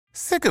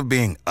Sick of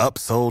being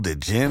upsold at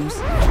gyms?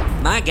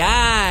 My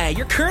guy,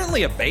 you're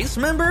currently a base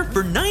member?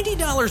 For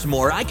 $90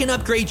 more, I can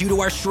upgrade you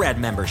to our Shred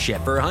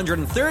membership. For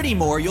 $130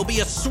 more, you'll be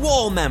a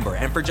Swole member.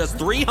 And for just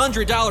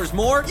 $300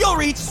 more, you'll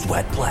reach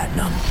Sweat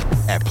Platinum.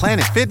 At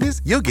Planet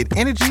Fitness, you'll get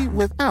energy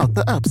without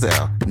the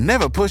upsell.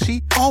 Never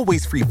pushy,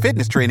 always free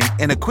fitness training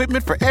and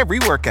equipment for every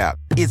workout.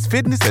 It's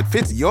fitness that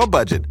fits your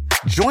budget.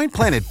 Join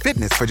Planet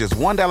Fitness for just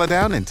 $1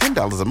 down and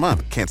 $10 a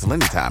month. Cancel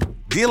anytime.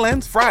 Deal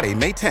ends Friday,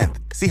 May 10th.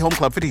 See Home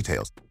Club for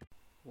details.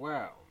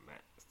 Well,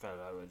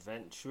 fellow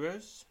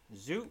adventurers,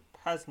 Zoop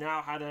has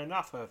now had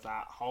enough of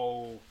that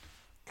whole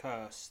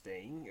curse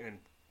thing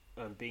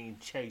and being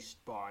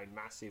chased by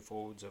massive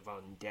hordes of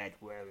undead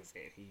wherever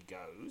he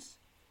goes.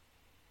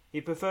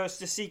 He prefers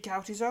to seek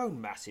out his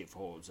own massive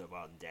hordes of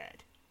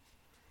undead.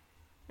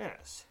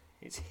 Yes,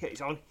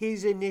 it's on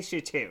his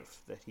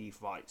initiative that he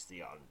fights the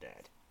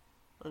undead.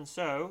 And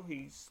so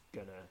he's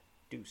gonna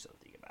do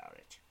something about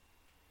it.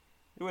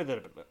 With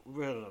a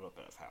little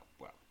bit of help.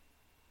 Well,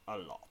 a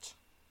lot.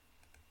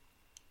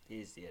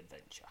 Here's the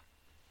adventure.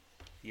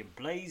 The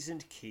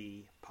Emblazoned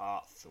Key,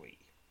 Part 3.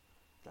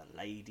 The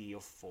Lady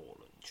of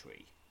Fallen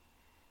Tree.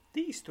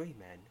 These three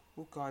men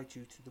will guide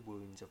you to the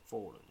ruins of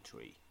Fallen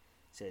Tree,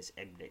 says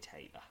Emlet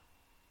Taylor.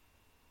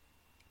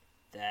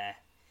 There,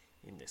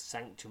 in the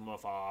sanctum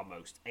of our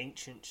most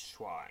ancient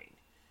shrine,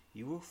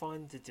 you will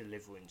find the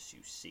deliverance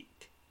you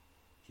seek.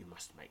 You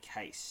must make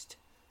haste.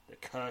 The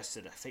curse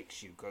that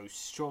afflicts you grows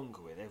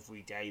stronger with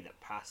every day that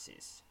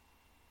passes.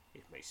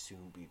 It may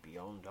soon be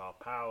beyond our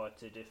power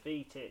to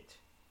defeat it.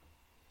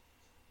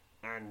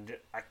 And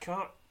I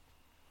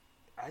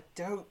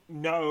don't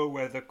know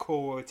whether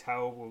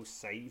Corotel will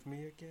save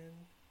me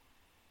again.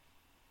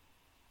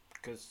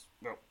 Because,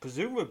 well,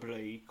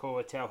 presumably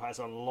Corotel has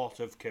a lot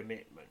of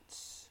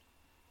commitments.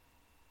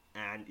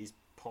 And is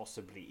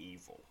possibly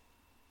evil.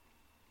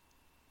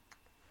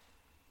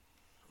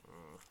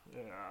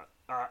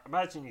 I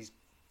imagine he's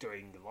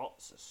doing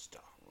lots of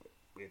stuff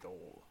with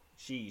all...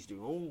 She's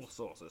doing all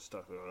sorts of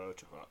stuff with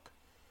Urtahuk,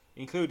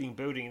 including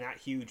building that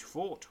huge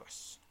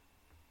fortress.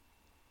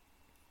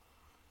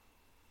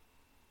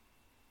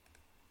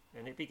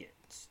 And it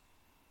begins.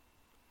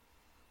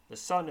 The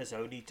sun has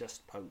only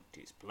just poked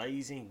its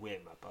blazing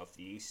rim above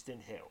the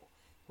eastern hill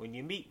when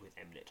you meet with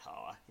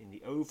Emlithar in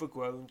the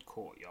overgrown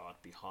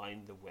courtyard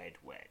behind the Red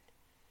Wen.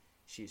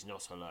 She is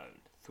not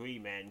alone. Three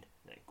men,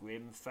 their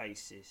grim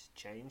faces,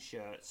 chain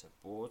shirts, and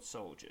broad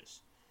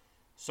shoulders,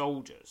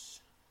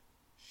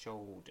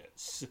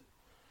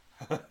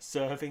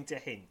 serving to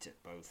hint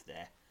at both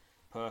their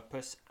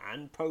purpose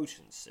and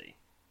potency,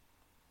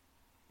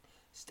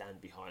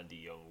 stand behind the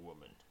young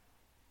woman.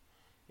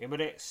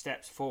 Imrek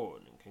steps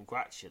forward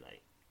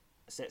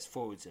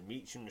to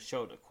meet you on the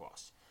shoulder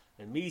cross,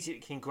 and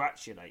immediately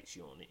congratulates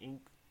you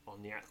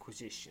on the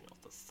acquisition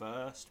of the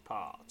first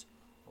part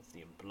of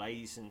the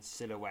emblazoned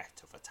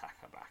silhouette of a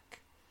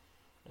Takabak,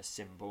 a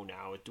symbol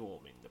now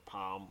adorning the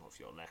palm of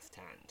your left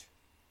hand.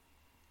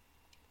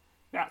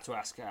 You have to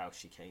ask her how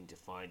she came to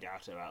find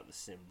out about the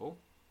symbol,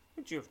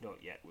 which you have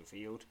not yet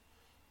revealed.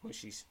 What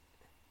she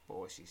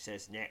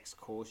says next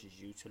causes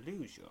you to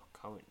lose your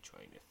current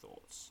train of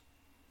thoughts.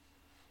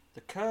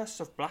 The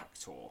curse of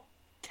Blacktor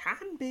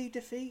can be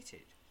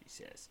defeated, she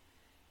says.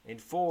 In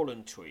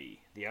Fallen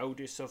Tree, the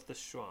oldest of the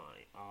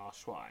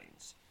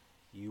shrines,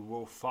 you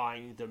will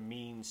find the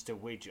means to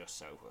rid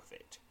yourself of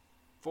it.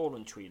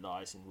 Fallen Tree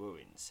lies in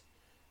ruins,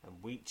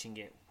 and reaching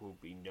it will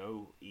be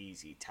no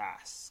easy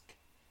task.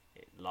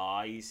 It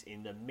lies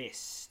in the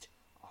mist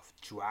of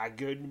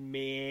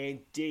Dragonmere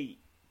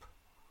Deep.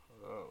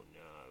 Oh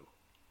no.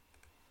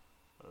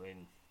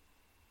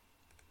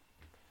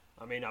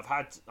 I mean,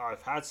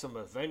 I've had some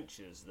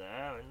adventures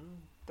there,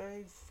 and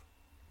they've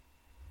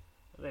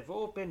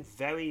all been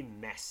very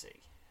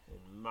messy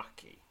and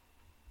mucky.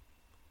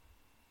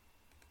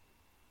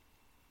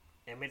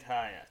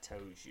 Emithaya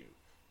tells you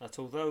that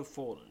although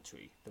Fallen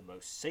Tree, the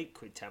most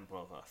sacred temple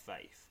of her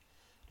faith,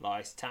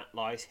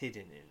 lies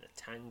hidden in the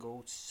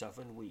tangled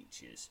southern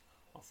reaches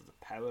of the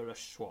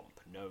perilous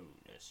swamp known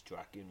as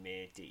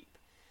Dragonmere Deep,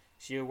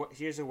 she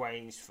has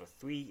arranged for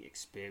 3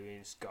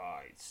 experienced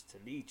guides to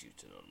lead you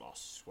to the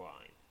lost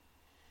shrine.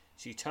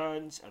 She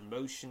turns and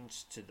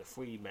motions to the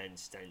 3 men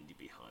standing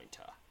behind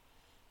her.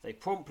 They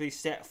promptly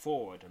step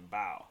forward and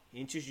bow,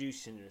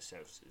 introducing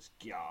themselves as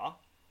Gyar,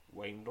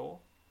 Raynor,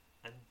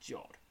 and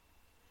Jod.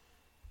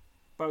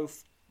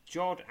 Both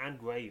Jod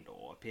and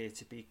Raynor appear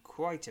to be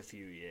quite a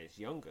few years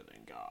younger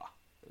than Gar,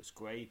 whose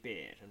grey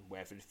beard and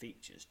weathered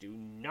features do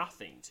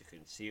nothing to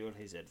conceal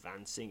his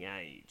advancing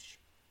age.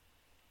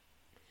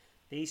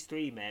 These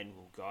 3 men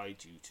will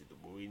guide you to the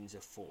ruins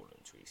of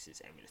Fallen Tree, says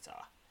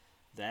Emilitar.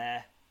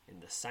 There,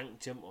 in the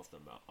sanctum of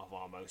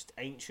our most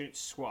ancient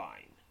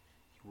shrine,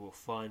 you will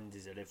find the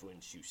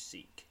deliverance you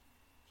seek.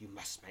 You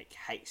must make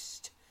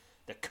haste.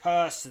 The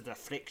curse that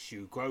afflicts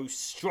you grows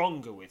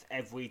stronger with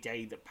every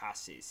day that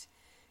passes.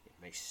 It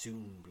may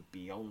soon be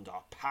beyond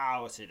our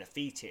power to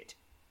defeat it.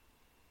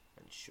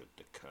 And should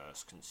the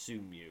curse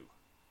consume you,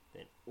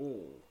 then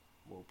all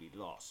will be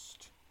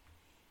lost.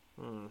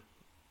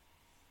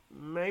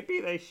 Maybe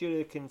they should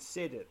have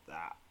considered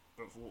that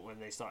before when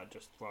they started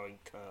just throwing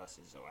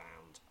curses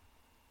around.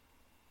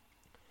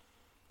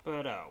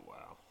 But oh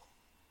well.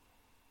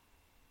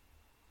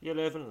 You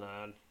live and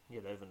learn.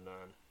 You live and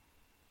learn.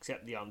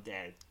 Except the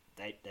undead,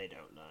 they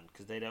don't learn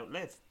because they don't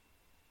live.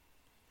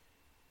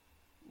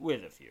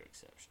 With a few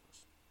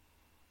exceptions.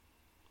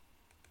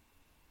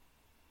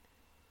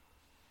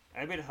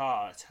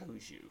 Ebedhar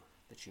tells you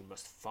that you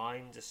must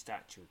find the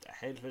statue of the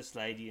headless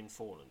lady in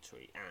Fallen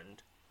Tree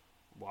and,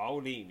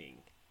 while leaning,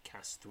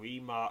 cast 3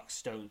 marked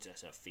stones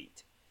at her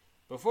feet.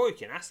 Before you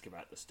can ask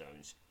about the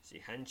stones, she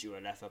hands you a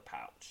leather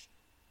pouch,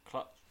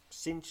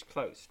 cinched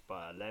close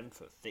by a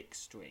length of thick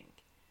string.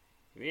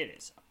 Here it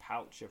is, a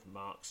pouch of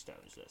marked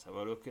stones. Let's have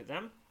a look at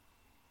them.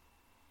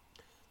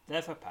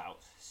 Leather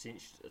pouch,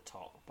 cinched at the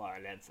top by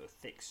a length of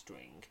thick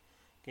string,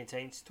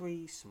 contains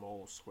 3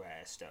 small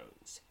square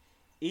stones.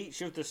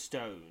 Each of the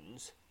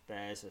stones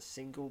bears a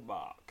single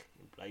mark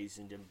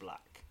emblazoned in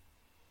black.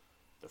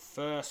 The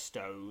first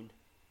stone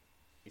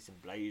is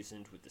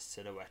emblazoned with the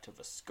silhouette of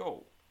a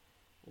skull.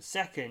 The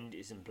second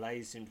is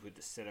emblazoned with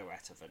the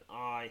silhouette of an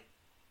eye.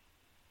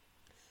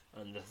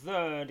 And the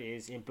third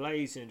is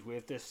emblazoned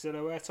with the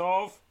silhouette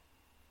of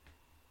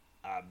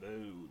a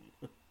moon.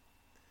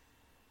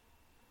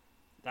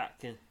 that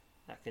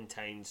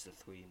contains the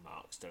 3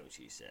 marked stones,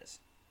 he says.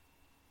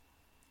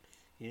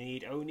 You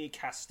need only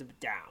cast them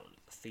down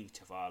at the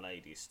feet of Our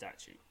Lady's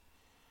statue.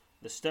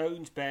 The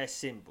stones bear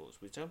symbols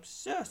which I'm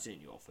certain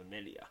you're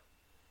familiar.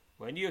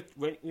 When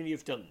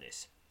you've done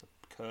this, the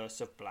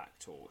curse of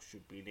Blacktor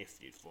should be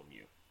lifted from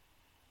you.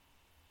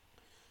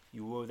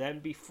 You will then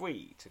be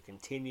free to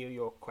continue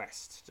your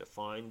quest to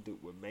find the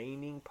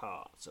remaining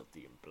parts of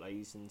the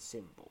emblazoned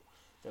symbol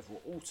that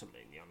will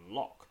ultimately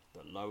unlock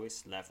the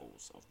lowest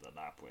levels of the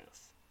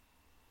labyrinth.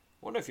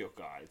 One of your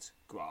guides,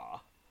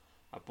 Gra,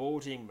 a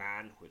balding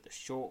man with a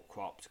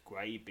short-cropped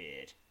grey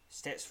beard,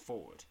 steps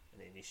forward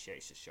and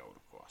initiates a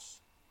shoulder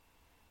cross.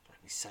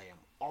 Let me say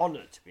I'm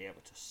honoured to be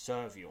able to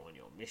serve you on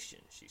your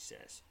mission, she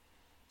says,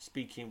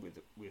 speaking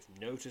with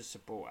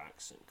noticeable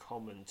accent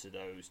common to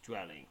those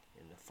dwelling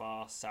in the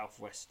far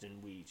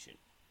southwestern region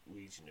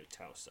of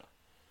Telsa.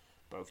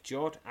 Both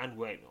Jod and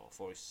Wagnor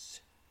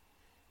voice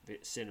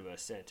similar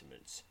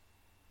sentiments,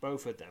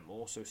 both of them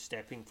also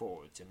stepping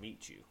forward to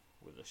meet you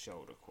with a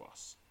shoulder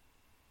cross.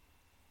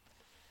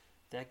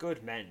 They're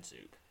good men,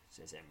 Zoop,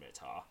 says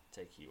Emretar,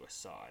 taking you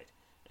aside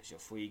as your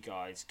 3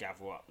 guides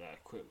gather up their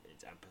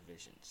equipment and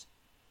provisions.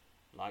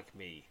 Like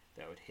me,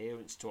 their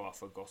adherence to our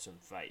forgotten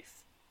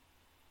faith.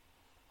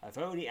 I've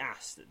only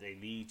asked that they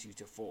lead you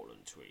to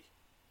Fallen Tree,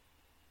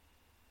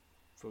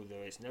 for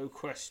there is no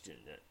question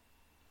that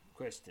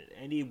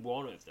any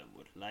one of them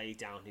would lay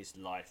down his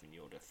life in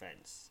your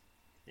defence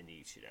if the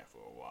need should ever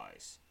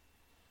arise.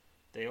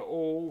 They are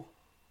all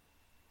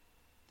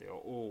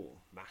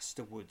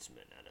master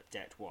woodsmen and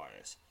adept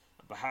warriors,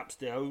 and perhaps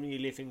the only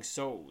living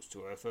souls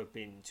to ever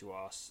been to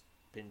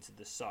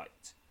the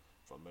site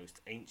of our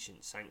most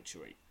ancient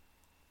sanctuary.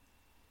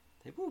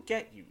 They will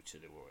get you to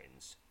the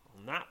ruins.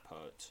 On that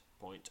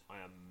point, I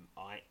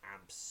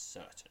am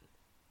certain.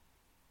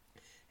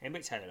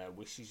 Emmett Taylor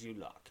wishes you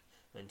luck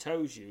and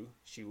tells you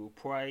she will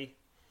pray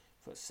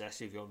for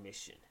success of your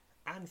mission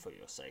and for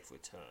your safe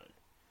return.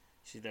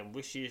 She then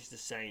wishes the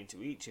same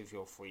to each of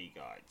your 3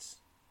 guides.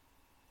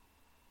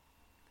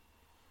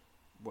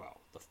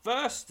 Well, the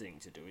first thing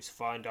to do is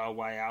find our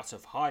way out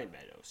of High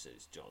Meadow,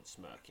 says John,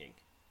 smirking.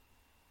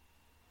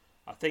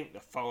 I think the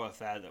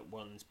thoroughfare that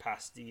runs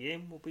past the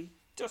inn will be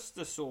just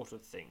the sort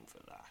of thing for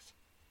that.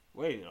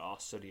 Waylor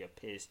suddenly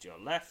appears to your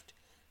left,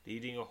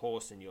 leading a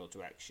horse in your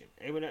direction.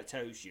 Anyone that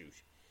tells you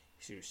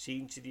she will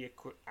see to the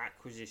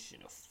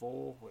acquisition of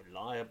 4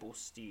 reliable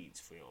steeds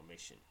for your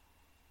mission.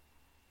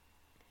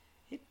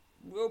 It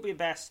will be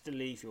best to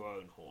leave your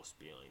own horse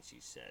behind,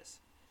 she says.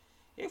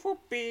 It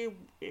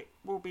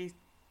will be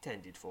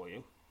tended for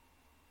you.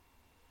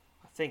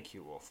 I think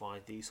you will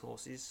find these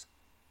horses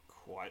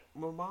quite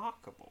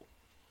remarkable.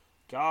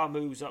 Gar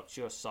moves up to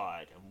your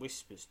side and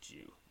whispers to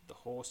you the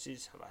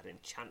horses have had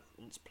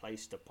enchantments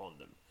placed upon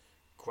them,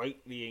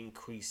 greatly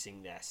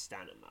increasing their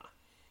stamina.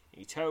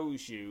 He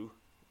tells you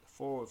the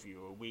 4 of you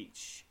will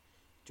reach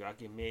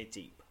Dragomir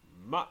Deep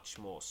much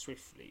more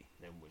swiftly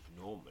than would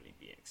normally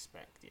be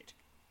expected.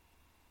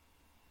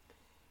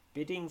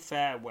 Bidding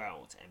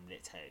farewell to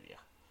Emnitalia,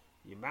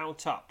 you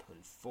mount up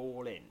and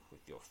fall in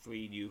with your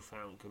 3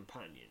 newfound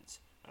companions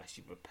as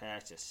you prepare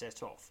to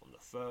set off on the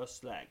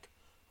first leg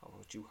of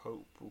what you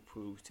hope will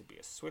prove to be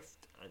a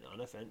swift and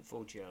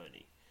uneventful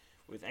journey,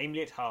 with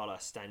Aimlet Harla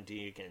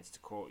standing against the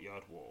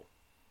courtyard wall,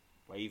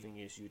 waving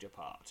as you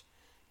depart.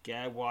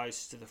 Gare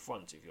rides to the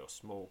front of your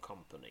small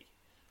company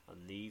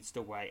and leads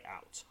the way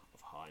out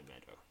of High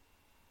Meadow.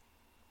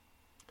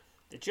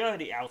 The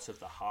journey out of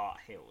the Heart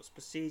Hills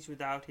proceeds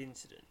without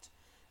incident,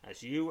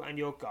 as you and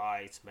your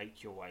guides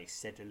make your way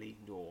steadily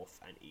north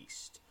and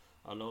east,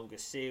 along a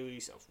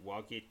series of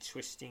rugged,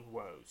 twisting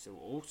roads that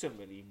will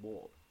ultimately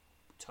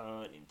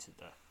turn into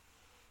the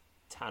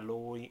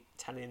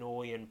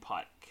Talinorian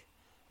Pike,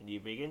 and you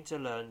begin to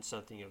learn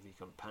something of your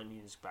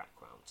companions'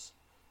 backgrounds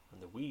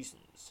and the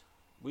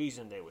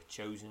reason they were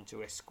chosen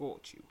to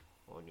escort you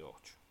on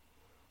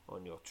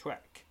your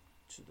trek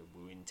to the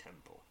ruined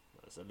temple.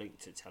 There's a link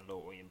to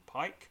Tellurian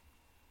Pike.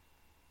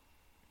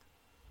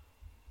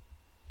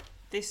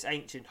 This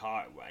ancient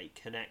highway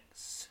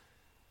connects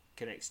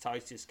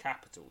Titus'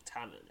 capital,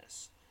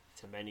 Talanus,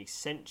 to many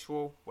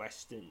central,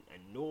 western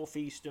and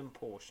northeastern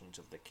portions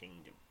of the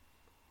kingdom.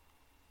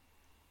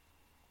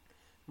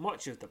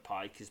 Much of the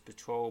pike is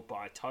patrolled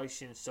by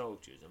Titian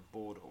soldiers and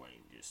border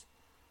rangers,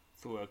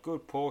 though a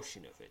good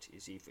portion of it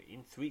is either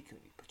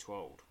infrequently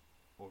patrolled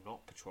or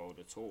not patrolled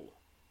at all.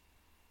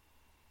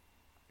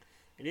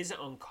 It isn't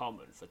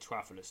uncommon for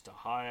travellers to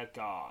hire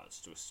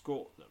guards to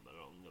escort them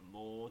along the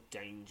more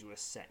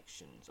dangerous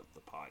sections of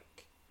the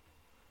pike.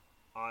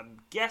 I'm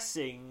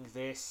guessing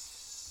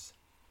this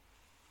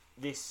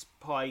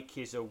pike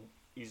is a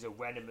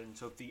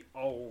remnant of the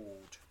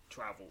old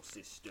travel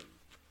system,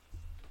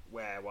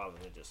 where rather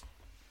than just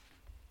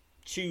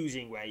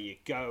choosing where you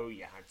go,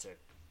 you had to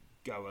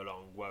go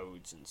along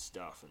roads and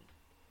stuff. And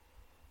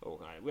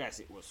yes,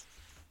 it was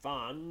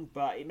fun,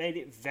 but it made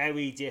it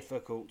very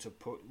difficult to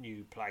put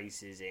new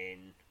places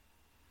in,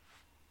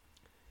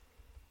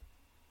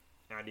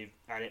 and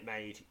it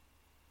made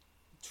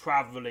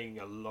travelling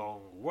a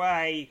long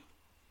way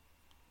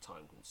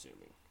time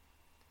consuming.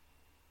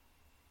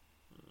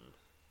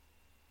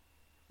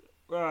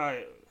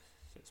 Right,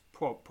 it's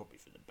probably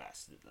for the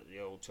best that the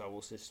old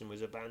travel system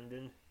was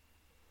abandoned.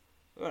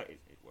 Well, it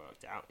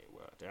worked out,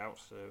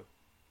 so.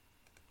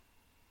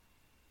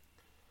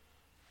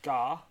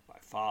 Gar, by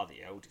far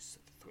the eldest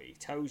of the three,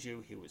 tells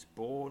you he was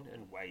born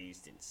and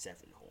raised in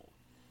Sevenhorn,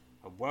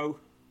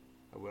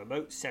 a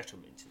remote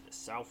settlement in the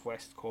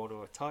southwest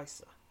corner of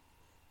Tysa.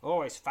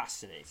 Always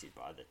fascinated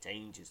by the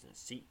dangers and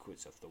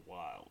secrets of the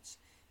wilds,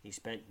 he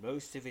spent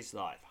most of his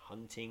life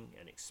hunting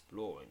and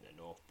exploring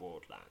the North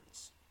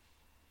Broadlands.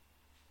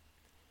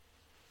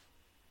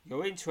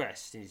 Your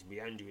interest in his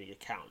meandering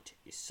account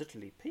is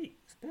subtly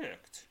piqued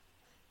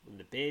when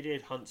the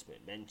bearded huntsman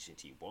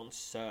mentioned he once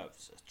served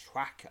as a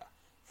tracker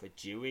for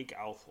Durig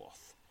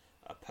Althroth,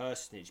 a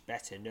personage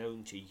better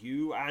known to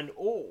you and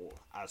all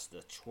as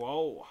the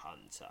Troll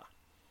Hunter.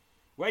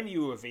 When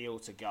you reveal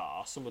to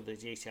Gar some of the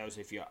details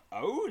of your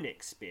own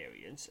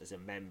experience as a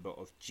member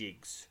of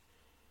Durig's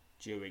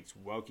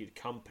rugged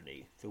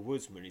company, the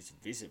woodsman is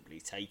visibly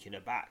taken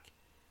aback.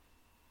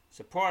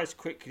 Surprise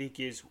quickly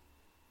gives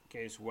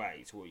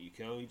way to what you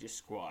can only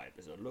describe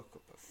as a look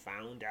of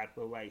profound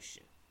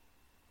admiration.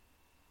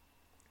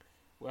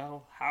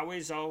 Well, how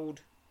is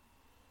old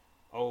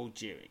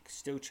Durig?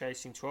 Still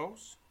chasing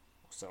trolls?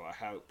 So I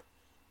hope.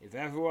 If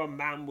ever a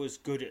man was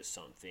good at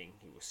something,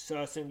 he was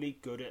certainly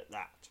good at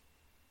that.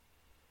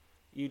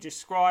 You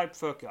describe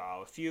for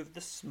Gar a few of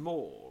the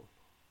smaller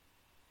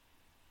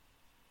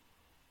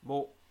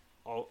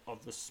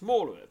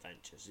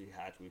adventures you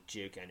had with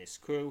Durig and his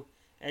crew,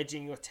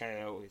 edging your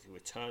tail as you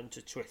return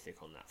to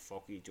Trithik on that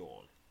foggy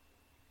dawn,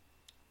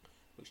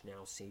 which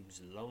now seems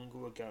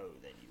longer ago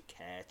than you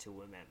care to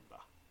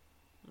remember.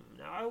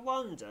 Now I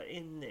wonder,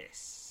 in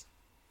this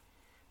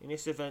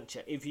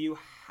adventure, if you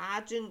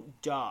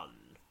hadn't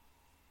done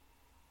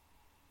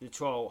the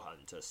Troll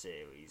Hunter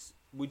series,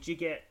 would you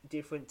get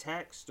different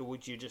text, or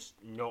would you just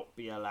not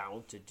be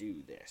allowed to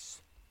do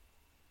this?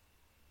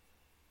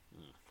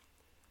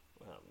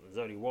 Well, there's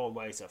only one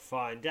way to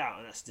find out,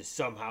 and that's to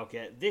somehow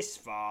get this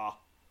far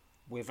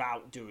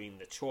without doing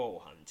the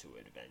Troll Hunter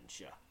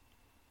adventure.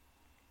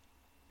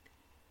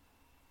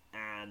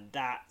 And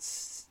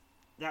that's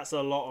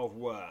a lot of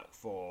work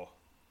for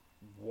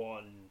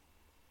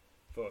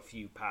a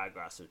few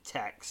paragraphs of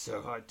text,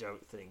 so I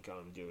don't think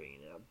I'm doing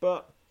that.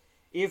 But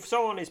if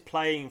someone is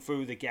playing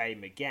through the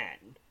game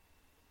again,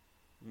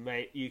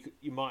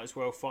 you might as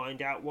well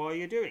find out why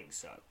you're doing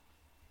so.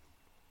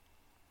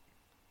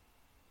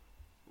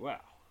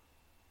 Well,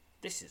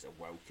 this is a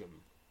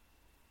welcome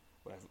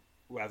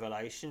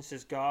revelation,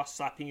 says Gar,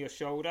 slapping your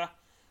shoulder.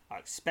 I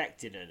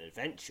expected an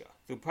adventure,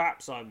 though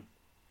perhaps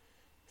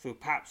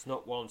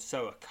not one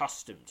so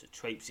accustomed to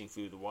traipsing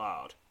through the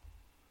wild.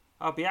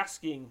 I'll be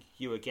asking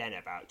you again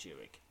about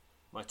Durig.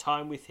 My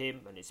time with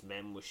him and his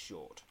men was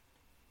short,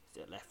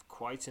 but it left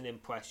quite an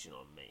impression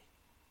on me.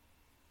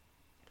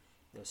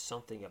 There's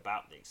something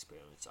about the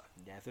experience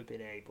I've never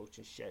been able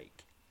to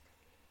shake.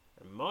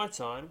 And my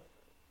time,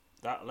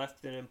 that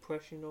left an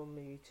impression on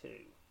me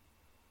too.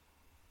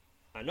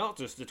 And not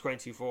just the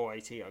 24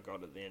 AT I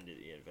got at the end of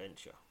the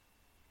adventure.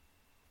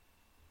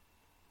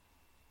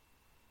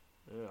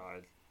 I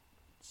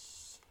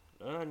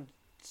learned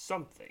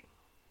something,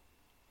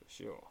 for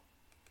sure.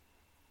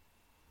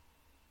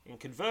 In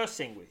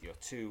conversing with your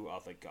two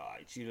other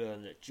guides, you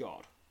learn that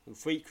Jod, who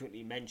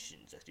frequently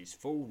mentions that his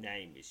full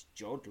name is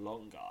Jod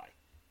Longai,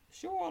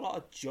 sure a lot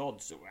of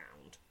Jods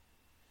around,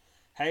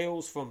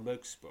 hails from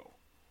Mugsborough,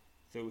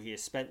 though he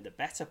has spent the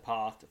better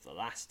part of the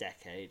last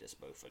decade as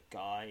both a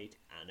guide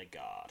and a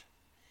guard.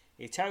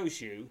 He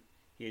tells you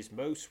he has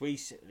most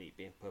recently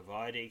been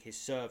providing his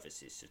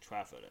services to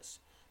travellers,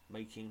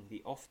 making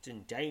the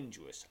often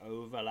dangerous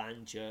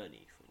overland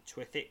journey from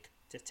Twithick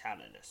to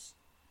Talanus.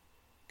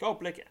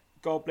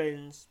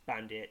 Goblins,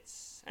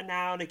 bandits, and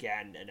now and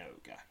again an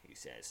ogre, he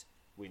says,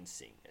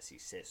 wincing as he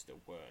says the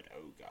word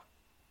ogre.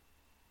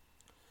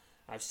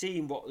 I've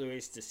seen what there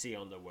is to see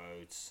on the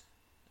roads,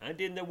 and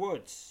in the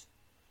woods.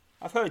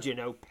 I've heard you're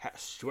no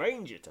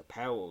stranger to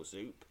peril,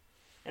 Zoop.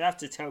 You'll have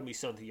to tell me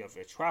something of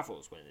your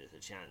travels when there's a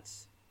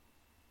chance.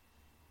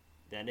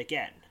 Then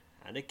again,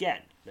 and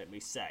again, let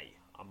me say,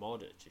 I'm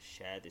honoured to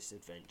share this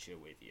adventure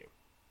with you.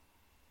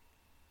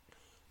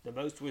 The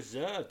most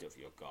reserved of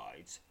your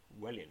guides,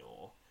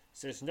 Wellinor,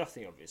 says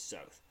nothing of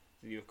himself,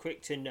 though you're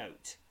quick to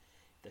note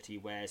that he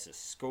wears a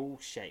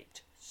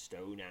skull-shaped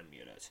stone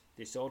amulet,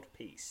 this odd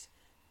piece,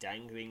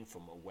 dangling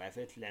from a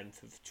weathered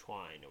length of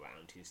twine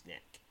around his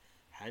neck,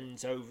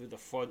 hands over the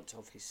front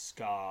of his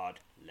scarred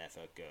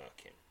leather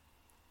gherkin.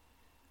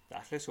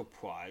 That little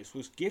prize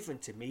was given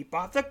to me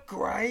by the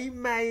Grey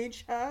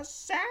Mage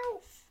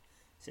herself,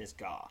 says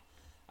Gar,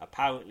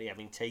 apparently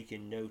having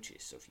taken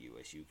notice of you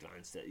as you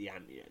glanced at the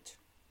amulet.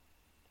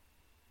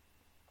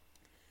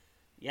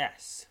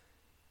 Yes,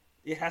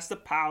 it has the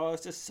power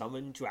to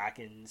summon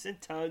dragons and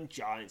turn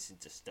giants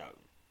into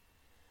stone.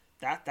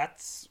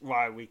 That's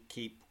why we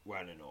keep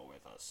Wellinor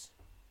with us.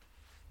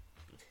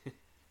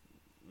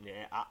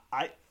 Yeah,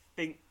 I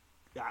think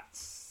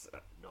that's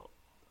not.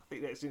 I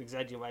think that's an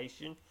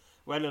exaggeration.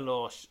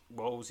 Wellinor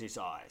rolls his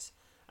eyes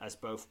as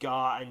both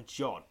Gar and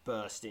John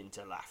burst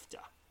into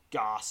laughter.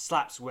 Gar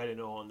slaps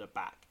Wellinor on the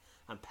back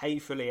and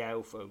painfully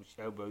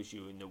elbows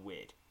you in the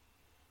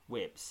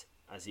ribs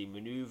as he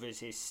manoeuvres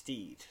his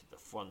steed to the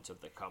front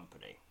of the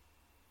company.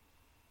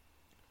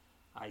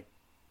 I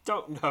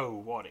don't know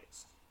what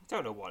it's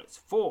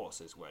for,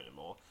 says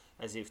Wellinor,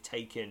 as if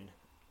taking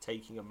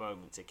a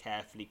moment to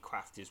carefully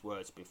craft his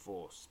words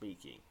before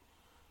speaking.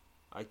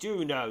 I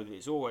do know that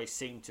it's always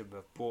seemed to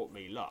have brought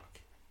me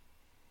luck.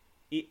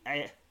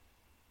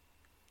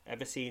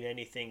 Ever seen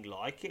anything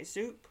like it,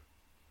 Zoop?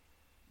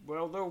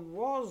 Well, there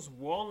was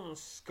one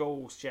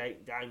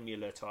skull-shaped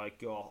amulet I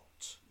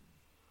got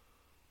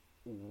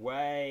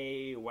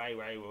way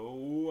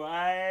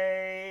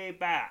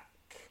back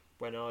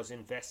when I was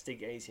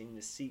investigating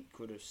the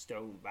secret of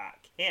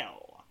Stoneback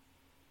Hill.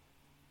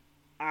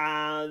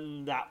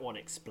 And that one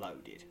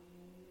exploded.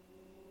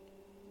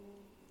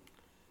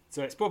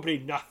 So it's probably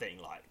nothing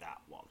like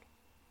that one.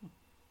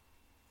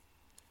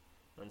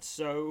 And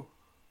so,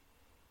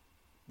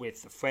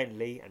 with the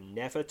friendly and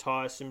never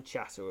tiresome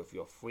chatter of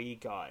your three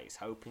guys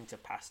hoping to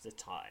pass the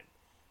time,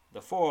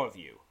 the four of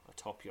you,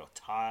 atop your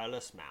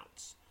tireless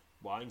mounts,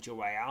 wind your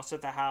way out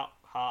of the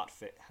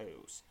Hartford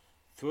Hills,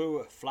 through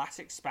a flat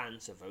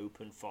expanse of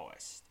open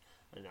forest,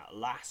 and at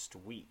last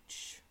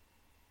reach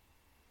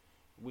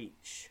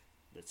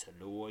the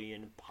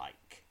Tellurian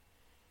Pike,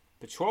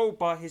 patrolled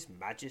by His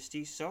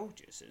Majesty's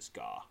soldiers, says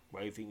Gar,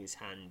 waving his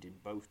hand in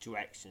both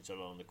directions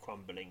along the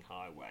crumbling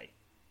highway.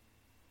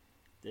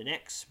 The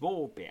next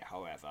small bit,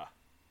 however,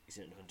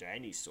 isn't under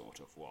any sort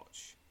of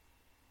watch.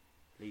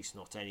 At least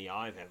not any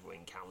I've ever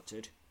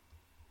encountered.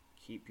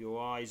 Keep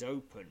your eyes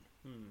open.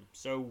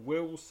 So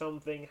will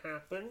something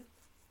happen?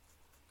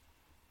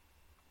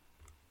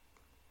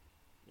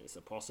 It's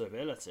a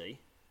possibility.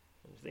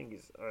 The thing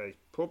is, I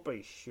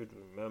probably should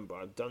remember.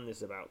 I've done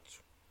this about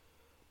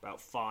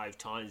 5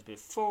 times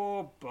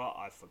before, but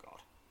I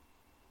forgot.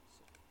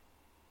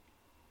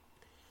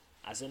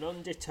 As an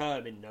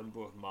undetermined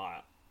number of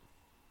miles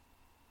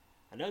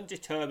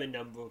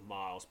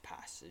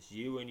pass as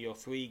you and your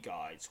three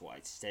guides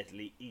ride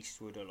steadily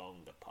eastward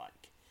along the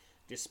pike.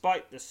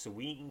 Despite the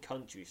serene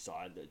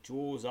countryside that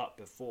draws up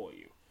before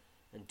you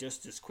and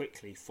just as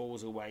quickly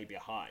falls away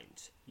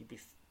behind, you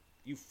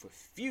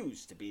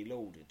refuse to be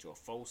lulled into a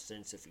false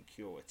sense of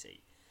security.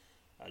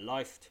 A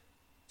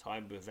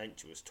lifetime of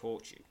adventurers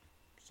taught you,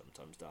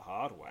 sometimes the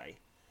hard way,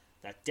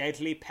 that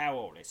deadly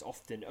peril is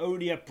often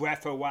only a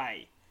breath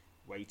away,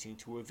 waiting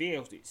to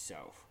reveal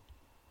itself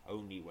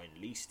only when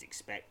least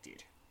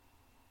expected.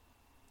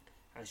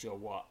 As you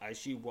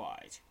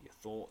ride, your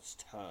thoughts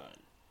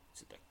turn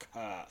to the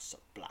curse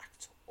of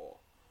Blacktor.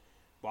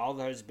 While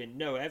there has been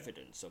no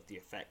evidence of the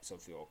effects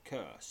of your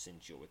curse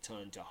since your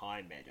return to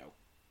High Meadow,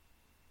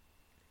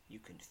 you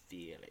can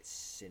feel its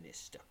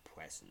sinister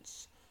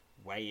presence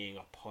weighing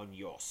upon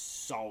your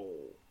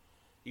soul.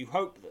 You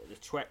hope that the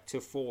trek to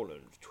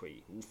Fallen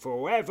Tree will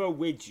forever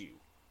rid you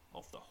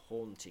of the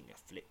haunting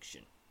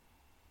affliction.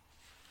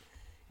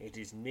 It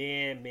is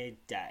near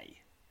midday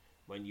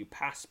when you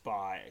pass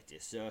by a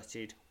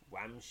deserted,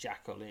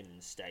 ramshackle inn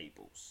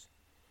stables.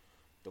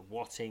 The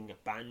rotting,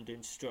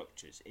 abandoned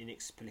structures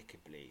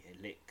inexplicably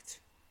elicit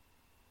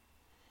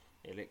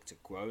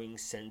a growing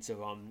sense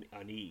of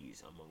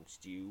unease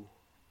amongst you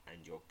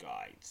and your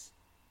guides.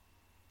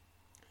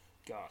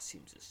 Gar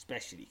seems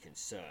especially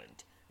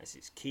concerned as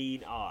his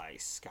keen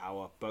eyes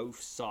scour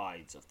both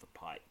sides of the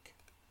pike.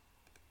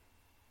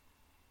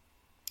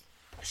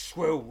 A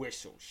shrill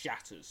whistle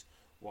shatters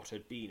what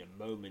had been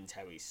a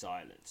momentary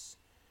silence.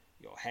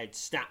 Your head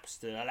snaps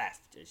to the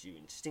left as you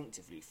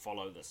instinctively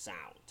follow the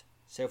sound.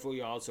 Several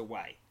yards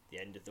away, the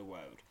end of the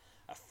road.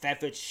 A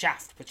feathered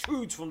shaft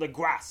protrudes from the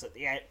grass at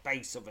the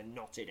base of a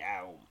knotted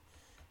elm.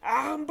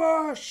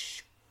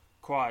 "Ambush!"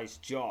 cries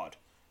Jod,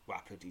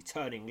 rapidly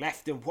turning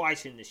left and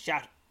right in the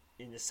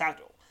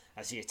saddle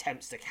as he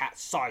attempts to catch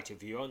sight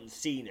of your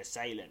unseen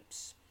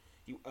assailants.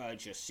 You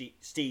urge your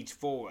steeds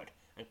forward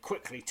and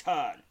quickly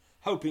turn,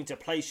 hoping to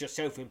place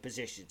yourself in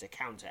position to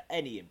counter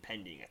any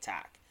impending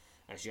attack,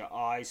 as your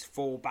eyes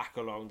fall back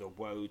along the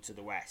road to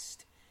the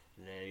west.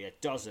 Nearly a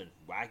dozen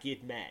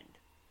ragged men,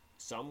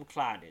 some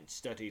clad in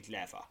studded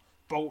leather,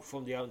 bolt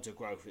from the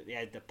undergrowth at the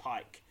end of the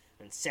pike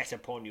and set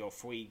upon your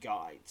three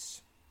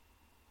guides.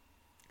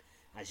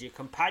 As your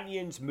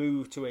companions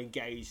move to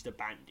engage the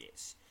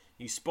bandits,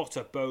 you spot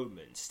a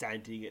bowman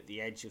standing at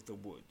the edge of the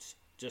woods,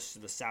 just to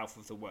the south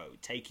of the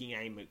road, taking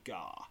aim at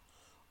Gar.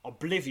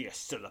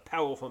 Oblivious to the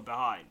peril from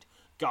behind,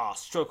 Gar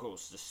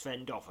struggles to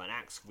fend off an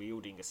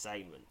axe-wielding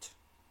assailant.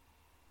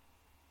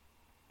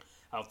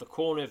 Out of the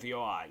corner of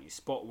your eye, you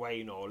spot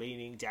Raynor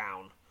leaning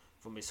down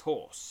from his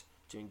horse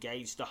to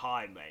engage the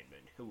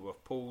highwaymen who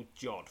have pulled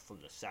Jod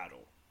from the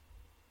saddle.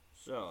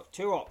 So,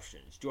 two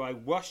options. Do I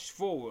rush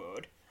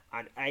forward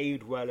and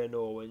aid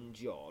Welinor and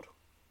Jod?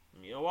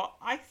 You know what?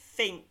 I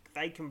think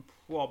they can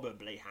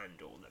probably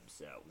handle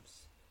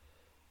themselves.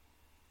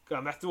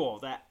 After all,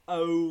 they're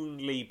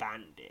only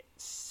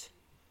bandits.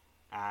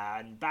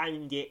 And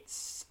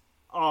bandits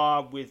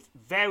are, with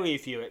very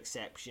few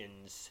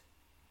exceptions,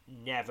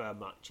 never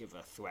much of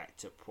a threat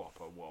to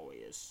proper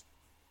warriors.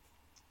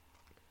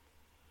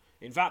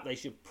 In fact, they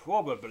should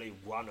probably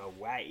run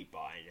away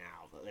by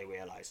now that they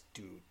realise,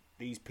 dude,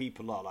 these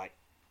people are like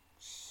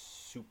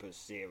super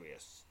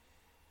serious.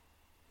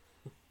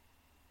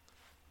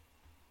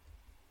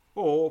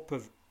 Or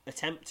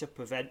attempt to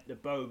prevent the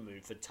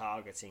bowman from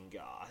targeting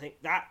Gar. I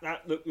think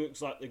that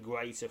looks like the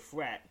greater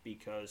threat,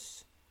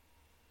 because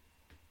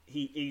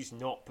he's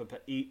not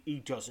prepared.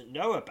 He doesn't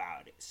know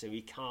about it, so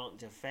he can't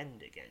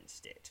defend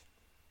against it.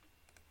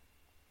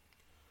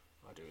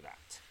 I'll do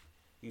that.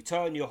 You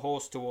turn your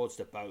horse towards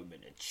the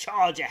bowman and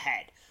charge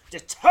ahead,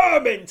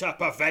 determined to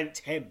prevent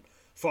him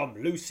from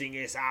loosing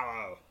his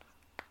arrow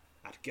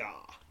at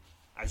Gar.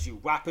 As you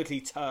rapidly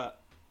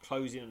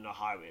close in on the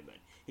highwayman,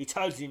 he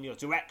turns in your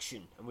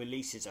direction and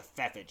releases a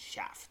feathered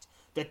shaft.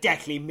 The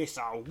deadly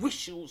missile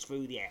whistles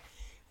through the air,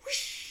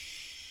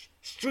 whoosh,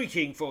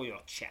 streaking for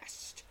your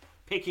chest.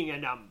 Picking a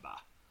number.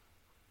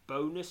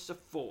 Bonus of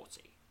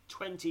 40.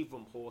 20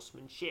 from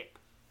horsemanship,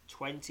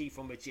 20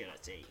 from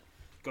agility.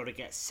 Got to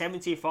get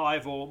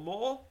 75 or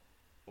more,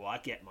 or I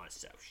get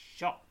myself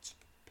shot.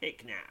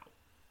 Pick now.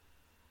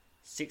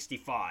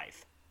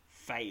 65.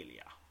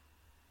 Failure.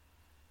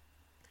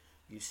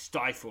 You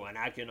stifle an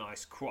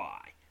agonised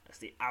cry as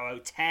the arrow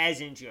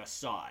tears into your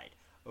side,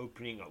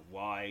 opening a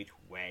wide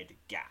red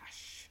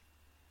gash.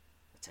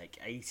 I take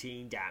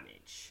 18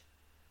 damage.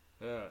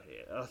 They're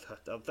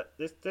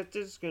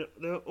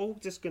all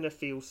just going to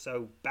feel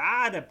so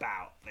bad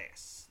about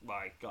this,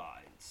 my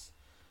guys.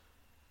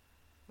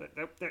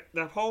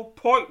 The whole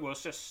point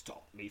was to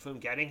stop me from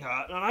getting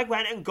hurt, and I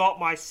went and got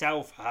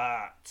myself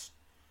hurt.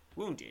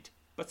 Wounded,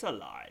 but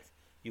alive,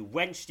 you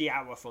wrenched the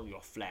arrow from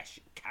your flesh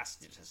and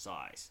cast it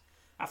aside.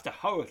 After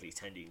hurriedly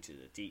tending to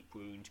the deep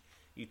wound,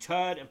 you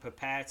turn and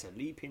prepare to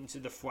leap into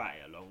the fray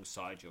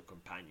alongside your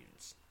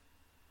companions.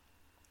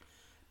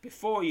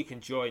 Before you can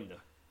join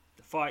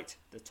the fight,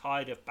 the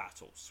tide of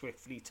battle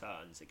swiftly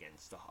turns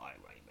against the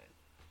highwaymen.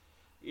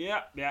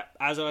 Yep,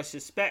 as I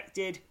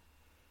suspected,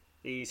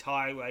 these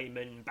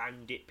highwaymen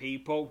bandit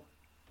people,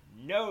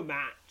 no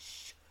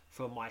match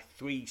for my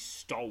 3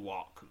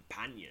 stalwart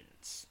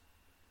companions.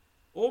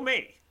 Or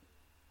me,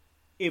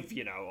 if,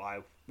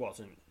 I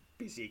wasn't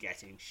busy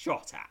getting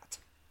shot at.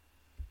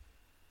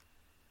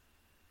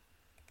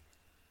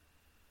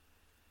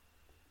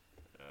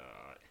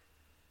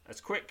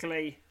 As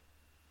quickly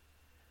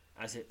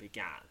as it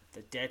began,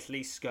 the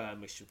deadly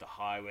skirmish with the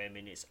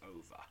highwaymen is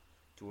over.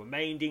 The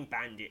remaining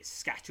bandits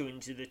scatter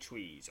into the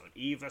trees on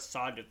either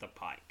side of the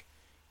pike,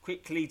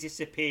 quickly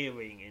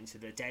disappearing into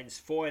the dense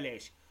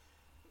foliage.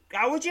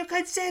 Now, would you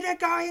consider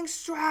going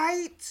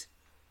straight?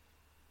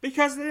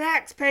 Because the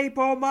next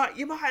people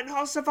you might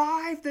not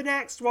survive the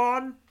next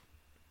one.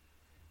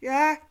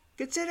 Yeah?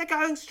 Consider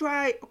going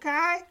straight,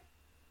 okay?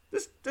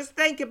 Just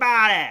think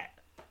about it.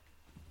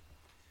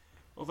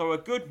 Although a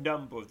good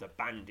number of the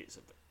bandits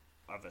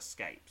have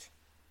escaped,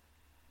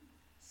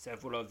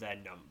 several of their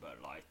number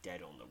lie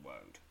dead on the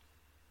road.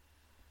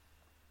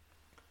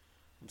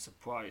 I'm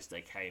surprised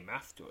they came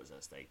after us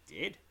as they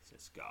did,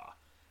 says Gar,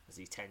 as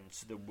he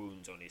tends to the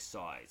wounds on his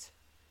side.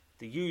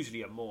 They're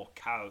usually a more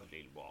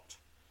cowardly lot.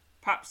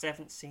 Perhaps they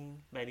haven't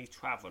seen many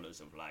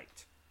travellers of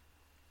late.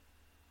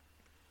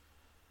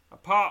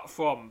 Apart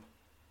from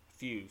a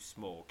few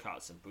small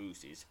cuts and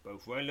bruises,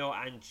 both Raynor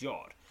and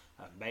Jod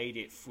have made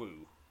it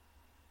through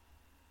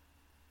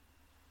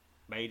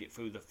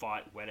the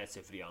fight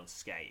relatively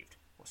unscathed.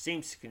 What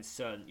seems to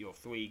concern your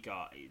 3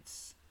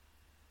 guides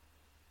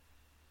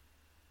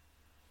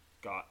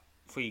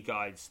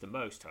the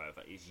most,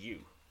 however, is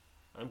you.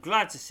 I'm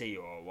glad to see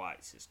you're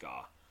alright, says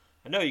Gar.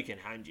 I know you can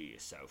handle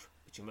yourself,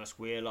 but you must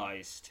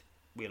realise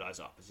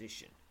our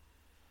position.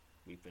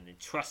 We've been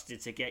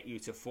entrusted to get you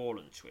to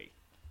Fallen Tree,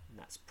 and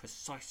that's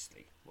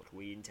precisely what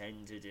we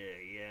intend to do.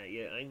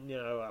 Yeah, I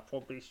know. I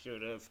probably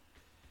should have.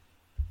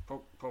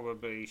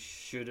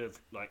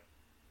 Like,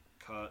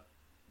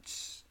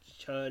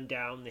 turn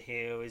down the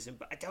heroism,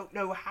 but I don't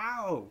know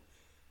how.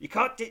 You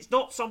can't. It's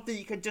not something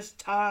you can just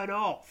turn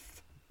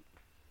off.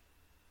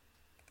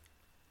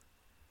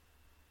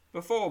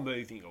 Before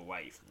moving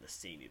away from the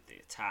scene of the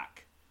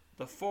attack,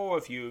 the four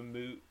of you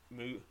move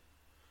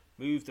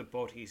the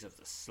bodies of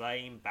the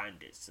slain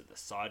bandits to the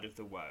side of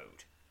the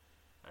road,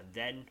 and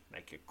then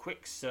make a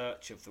quick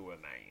search of the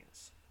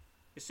remains.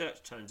 Your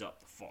search turns up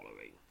the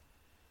following: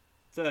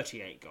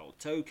 38 gold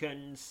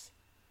tokens,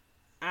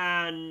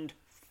 and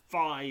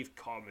 5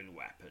 common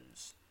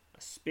weapons: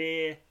 a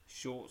spear,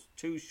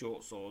 2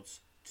 short swords,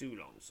 2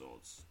 long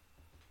swords.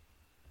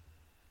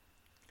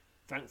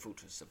 Thankful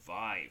to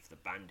survive the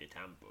bandit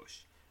ambush,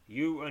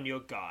 you and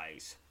your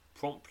guys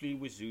promptly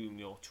resume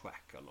your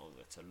trek along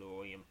the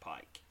Tellurian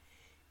Pike,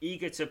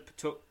 eager to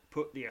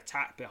put the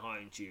attack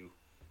behind you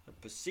and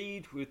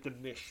proceed with the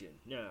mission.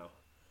 Now,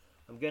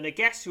 I'm going to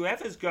guess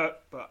whoever's going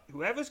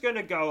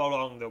to go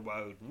along the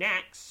road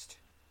next,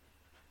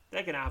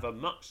 they're going to have a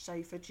much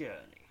safer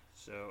journey.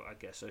 So I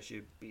guess I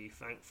should be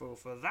thankful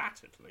for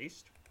that, at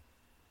least.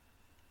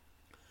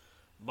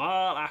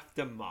 Mile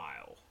after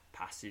mile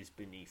passes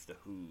beneath the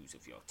hooves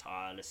of your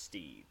tireless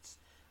steeds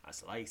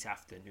as late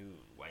afternoon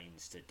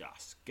wanes to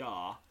dusk.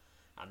 Gar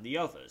and the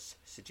others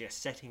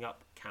suggest setting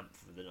up camp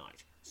for the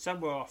night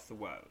somewhere off the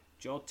road.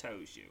 Jod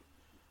tells you,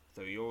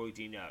 though you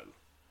already know,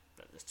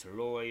 that the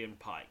Tellurian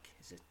Pike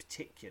is a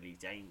particularly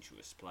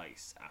dangerous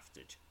place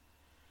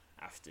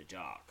after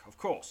dark. Of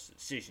course, the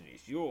decision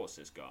is yours,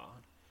 says Gar.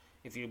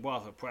 If you'd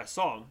rather press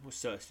on, we'll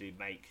certainly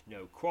make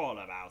no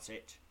quarrel about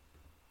it.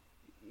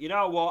 You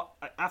know what?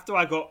 After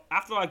I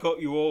got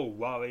you all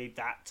worried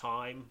that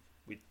time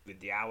with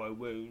the arrow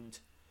wound,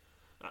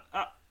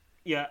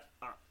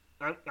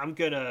 I'm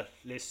gonna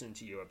listen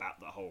to you about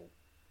the whole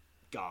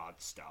guard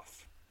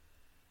stuff.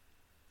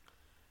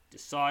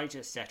 Decide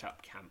to set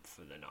up camp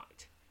for the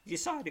night. You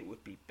decide it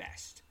would be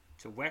best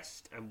to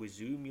rest and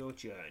resume your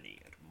journey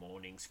at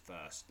morning's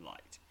first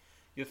light.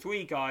 Your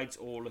 3 guides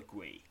all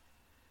agree.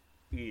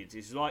 It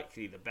is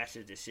likely the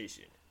better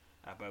decision.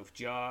 Both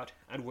Jard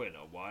and Win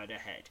are wide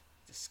ahead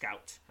to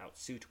scout out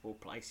suitable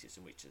places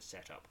in which to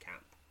set up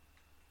camp.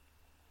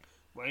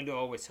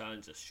 Wendell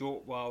returns a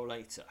short while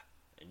later,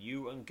 and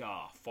you and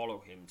Gar follow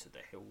him to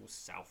the hills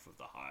south of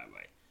the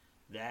highway.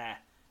 There,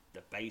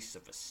 the base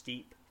of a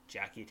steep,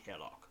 jagged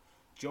hillock,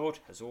 Jod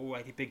has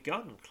already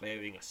begun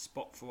clearing a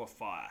spot for a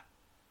fire.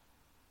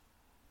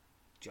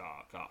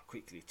 Gar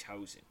quickly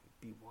tells him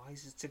it would be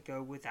wiser to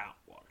go without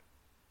one.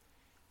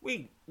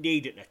 We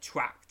needn't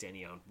attract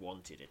any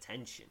unwanted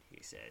attention,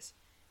 he says,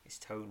 his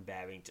tone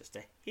bearing just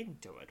a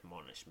hint of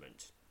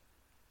admonishment.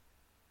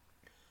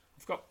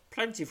 We've got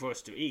plenty for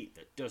us to eat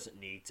that doesn't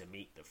need to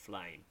meet the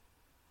flame.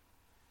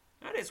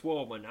 And it's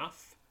warm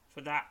enough.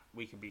 For that,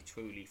 we can be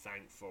truly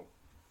thankful.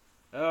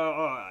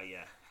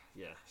 Yeah,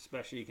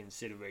 especially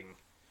considering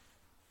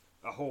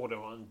a horde of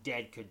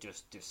undead could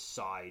just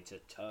decide to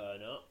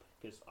turn up,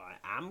 because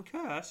I am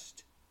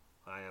cursed.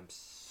 I am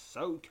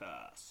so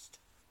cursed.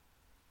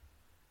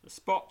 The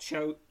spot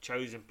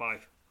chosen by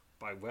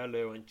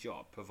Wello and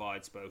Job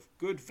provides both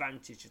good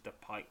vantage of the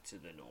pike to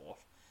the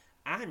north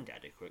and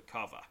adequate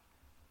cover.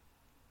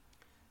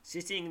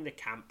 Sitting in the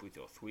camp with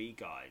your 3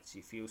 guides,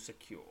 you feel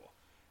secure,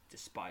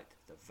 despite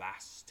the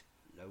vast,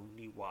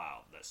 lonely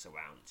wild that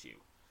surrounds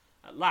you.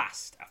 At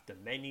last, after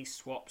many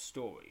swap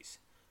stories,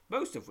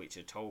 most of which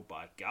are told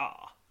by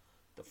Gar,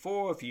 the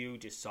 4 of you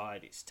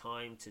decide it's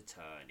time to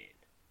turn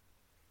in.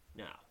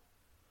 Now,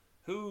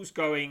 who's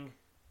going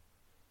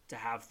to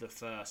have the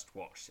first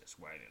watch, says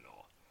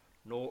Waylor,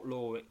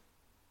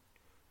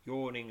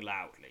 yawning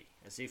loudly,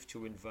 as if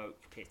to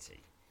invoke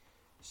pity.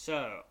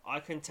 So, I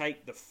can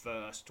take the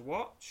first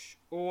watch,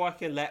 or I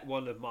can let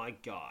one of my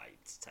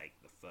guides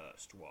take the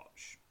first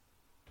watch.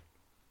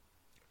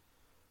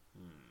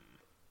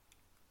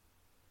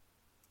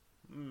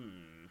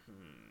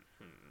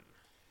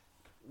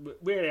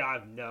 Really, I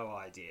have no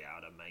idea how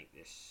to make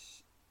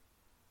this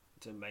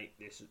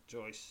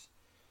choice.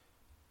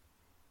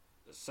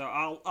 So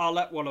I'll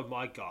let one of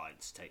my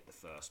guides take the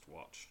first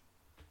watch.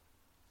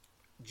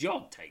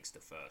 John takes the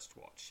first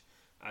watch,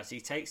 as he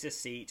takes a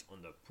seat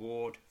on the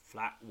broad,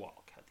 flat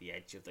rock at the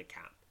edge of the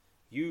camp.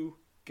 You,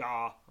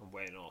 Gar, and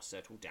Waynor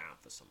settle down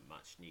for some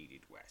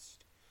much-needed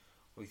rest.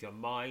 With your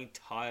mind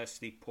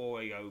tirelessly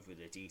poring over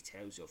the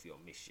details of your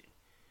mission,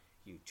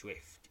 you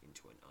drift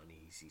into an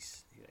uneasy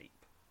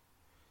sleep.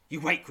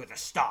 You wake with a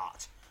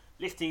start.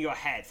 Lifting your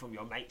head from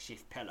your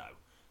makeshift pillow,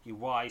 you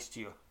rise to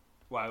your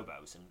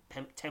elbows and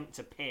attempt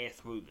to peer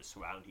through the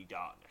surrounding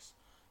darkness.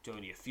 For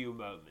only a few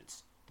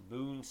moments, the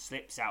moon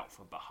slips out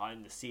from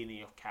behind the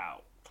ceiling of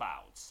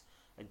clouds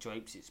and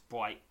drapes its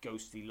bright,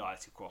 ghostly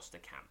light across the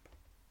camp.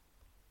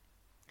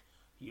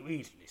 You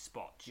immediately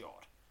spot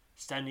Jod,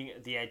 standing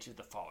at the edge of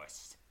the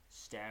forest,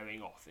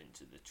 staring off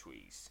into the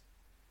trees.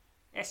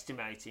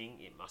 Estimating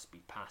it must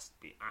be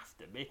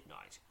after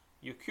midnight,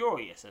 you're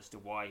curious as to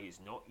why he's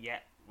not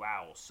yet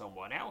roused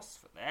someone else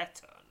for their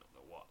turn at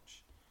the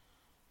watch.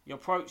 Your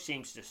approach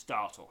seems to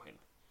startle him.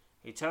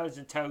 He turns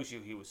and tells you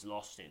he was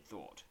lost in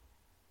thought.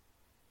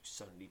 You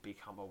suddenly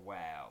become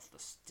aware of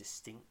the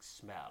distinct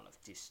smell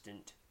of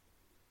distant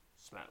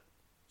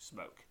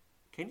smoke.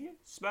 Can you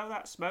smell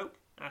that smoke?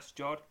 Asked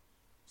Jod.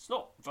 It's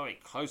not very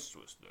close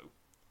to us, though.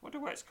 Wonder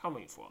where it's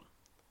coming from.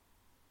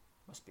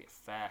 Must be a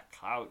fair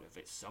cloud of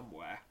it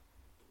somewhere.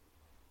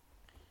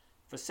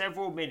 For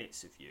several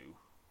minutes,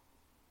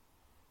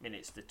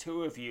 the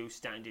two of you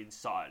stand in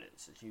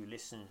silence as you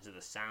listen to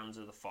the sounds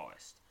of the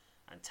forest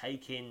and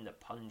take in the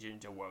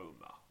pungent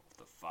aroma of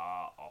the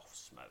far-off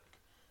smoke.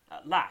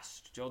 At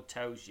last, Jod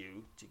tells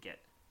you to get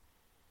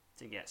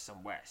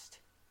some rest.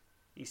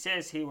 He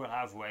says he will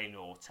have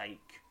Raynor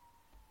take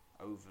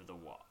over the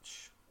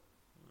watch.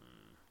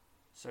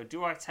 So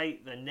do I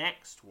take the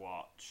next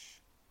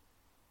watch,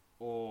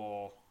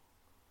 or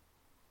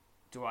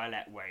do I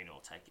let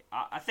Raynor take it?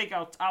 I think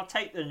I'll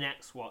take the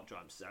next watch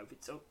myself.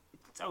 It's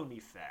only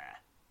fair.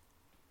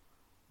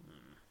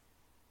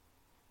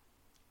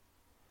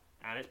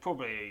 And it's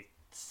probably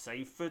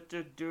safer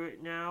to do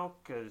it now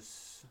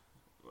because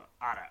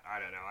I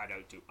don't know.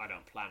 I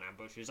don't plan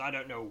ambushes. I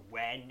don't know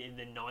when in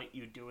the night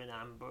you do an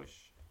ambush.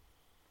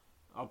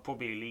 I'll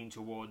probably lean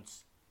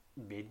towards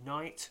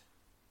midnight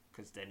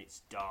because then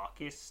it's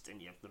darkest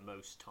and you have the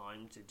most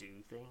time to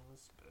do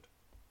things. But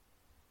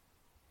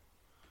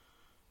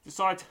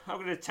decide I'm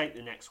going to take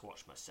the next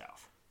watch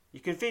myself.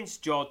 You convince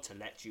Jod to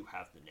let you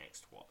have the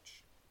next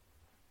watch.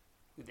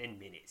 Within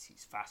minutes,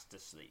 he's fast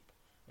asleep,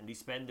 and you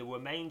spend the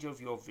remainder of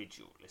your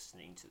vigil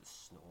listening to the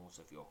snores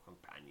of your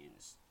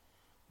companions.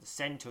 The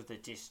scent of the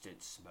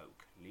distant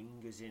smoke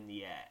lingers in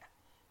the air,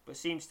 but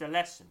seems to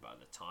lessen by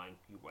the time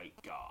you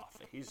wake Gar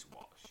for his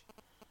watch.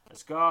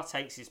 As Gar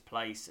takes his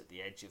place at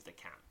the edge of the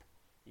camp,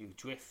 you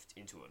drift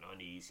into an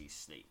uneasy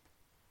sleep.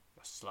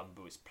 Your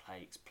slumber is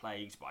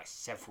plagued by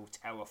several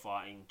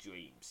terrifying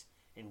dreams.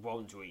 In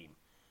one dream,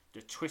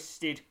 the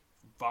twisted,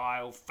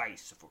 vile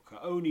face of what can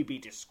only be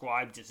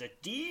described as a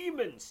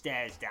demon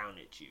stares down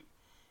at you.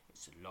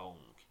 Its long,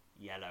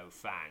 yellow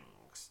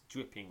fangs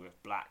dripping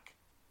with black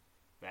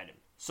venom.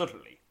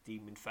 Suddenly,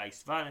 demon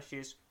face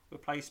vanishes,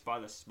 replaced by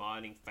the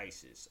smiling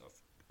faces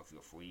of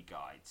your three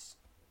guides.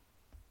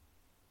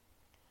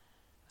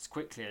 As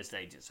quickly as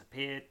they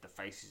disappeared, the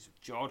faces of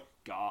Jod,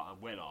 Gar,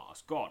 and Willar are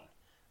gone,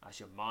 as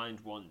your mind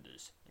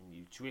wanders and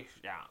you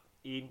drift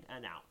in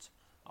and out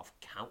of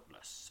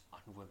countless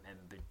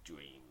unremembered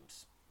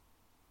dreams.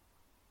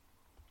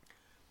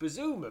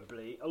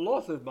 Presumably, a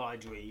lot of my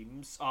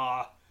dreams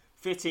are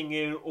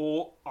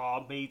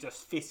me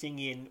just fitting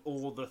in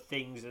all the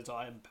things that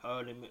I am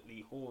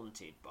permanently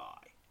haunted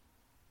by.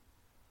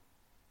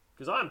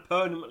 Because I'm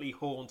permanently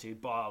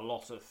haunted by a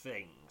lot of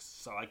things,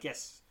 so I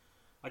guess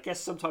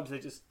sometimes they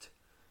just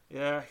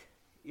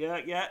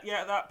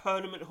that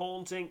permanent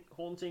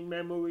haunting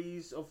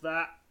memories of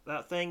that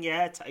thing.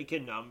 Yeah, take a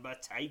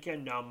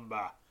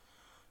number.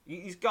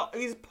 He's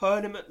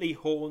permanently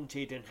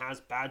haunted and has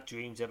bad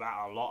dreams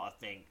about a lot of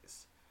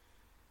things.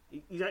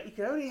 You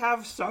can only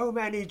have so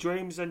many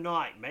dreams a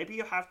night. Maybe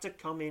you have to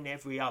come in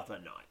every other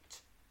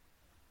night.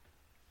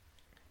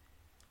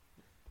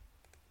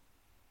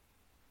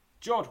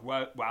 Jod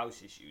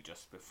rouses you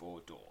just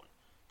before dawn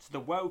to the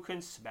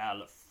woken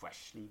smell of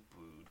freshly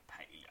brewed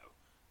paleo.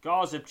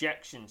 Gar's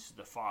objections to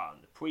the fire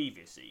on the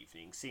previous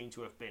evening seem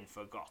to have been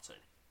forgotten.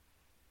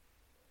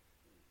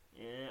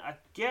 I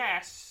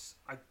guess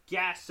a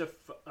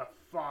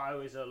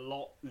fire is a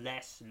lot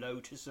less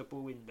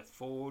noticeable in the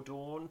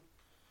foredawn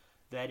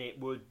than it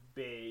would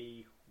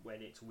be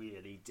when it's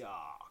really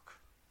dark.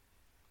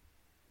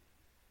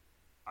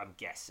 I'm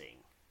guessing.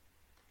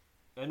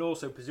 And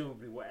also,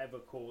 presumably, whatever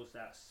caused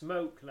that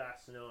smoke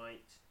last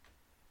night,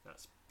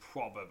 that's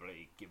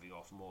probably giving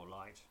off more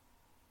light.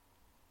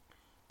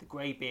 The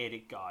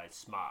grey-bearded guide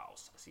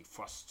smiles as he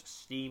thrusts a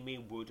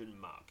steaming wooden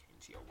mug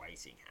into your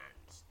waiting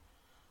hands.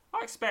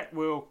 I expect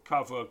we'll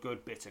cover a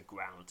good bit of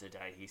ground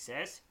today, he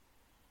says.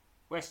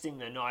 Resting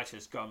the night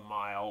has done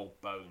my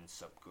old bones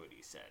some good,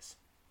 he says.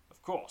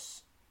 Of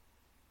course,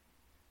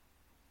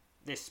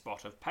 this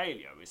spot of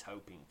paleo is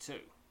hoping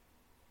too.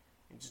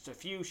 In just a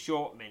few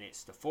short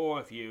minutes, the four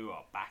of you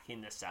are back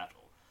in the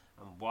saddle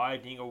and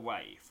widening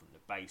away from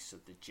the base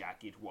of the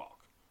jagged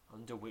rock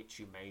under which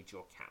you made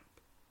your camp.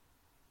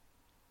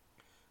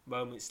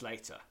 Moments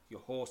later,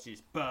 your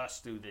horses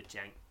burst through the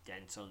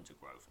dense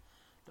undergrowth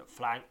that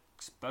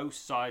flanks both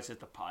sides of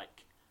the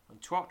pike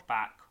and trot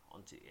back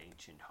onto the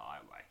ancient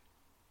highway.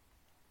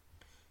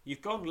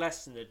 You've gone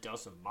less than a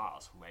dozen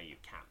miles from where you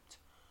camped,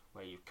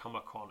 where you've come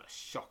upon a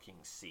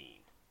shocking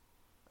scene.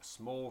 A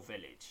small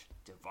village,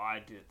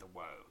 divided at the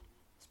road,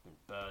 has been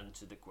burned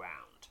to the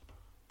ground.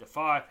 The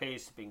fire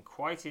appears to have been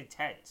quite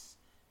intense,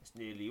 as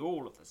nearly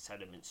all of the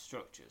settlement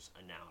structures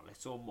are now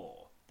little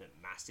more than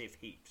massive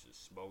heaps of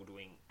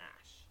smouldering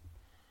ash.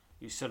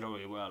 You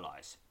suddenly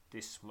realise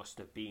this must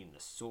have been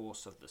the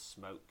source of the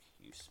smoke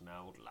you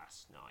smelled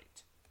last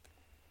night.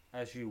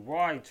 As you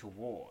ride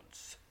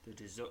towards the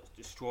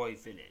destroyed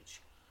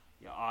village,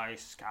 your eyes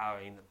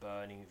scouring the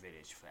burning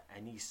village for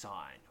any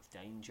sign of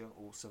danger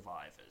or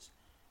survivors,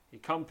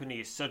 your company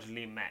is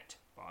suddenly met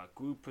by a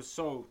group of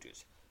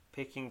soldiers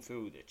picking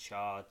through the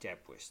charred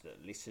debris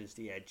that litters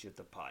the edge of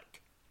the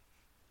pike.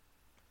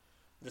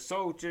 The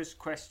soldiers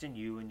question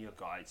you and your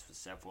guides for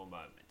several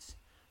moments,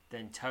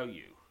 then tell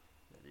you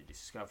that they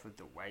discovered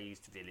the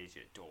razed village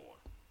at dawn.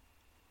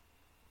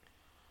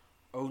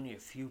 Only a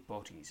few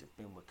bodies have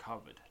been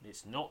recovered, and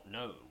it's not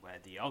known where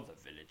the other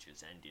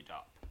villagers ended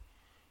up.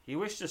 You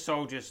wish the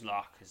soldiers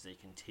luck as they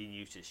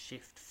continue to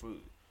shift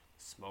through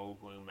the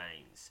smouldering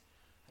remains,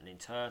 and in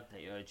turn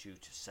they urge you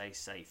to stay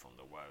safe on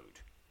the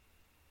road.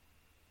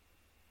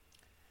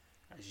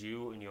 As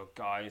you and your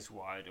guides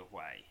ride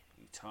away,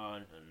 you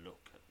turn and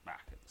look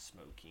back at the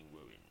smoking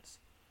ruins.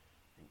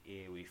 An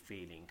eerie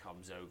feeling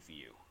comes over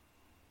you,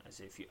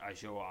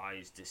 as your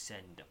eyes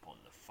descend upon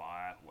the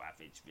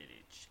fire-ravaged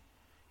village.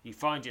 You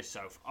find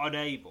yourself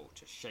unable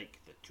to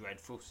shake the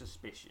dreadful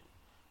suspicion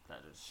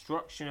that the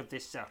destruction of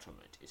this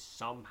settlement is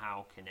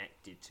somehow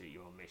connected to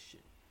your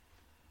mission.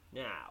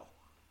 Now,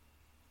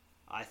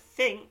 I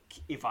think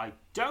if I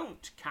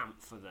don't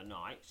camp for the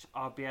night,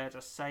 I'll be able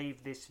to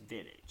save this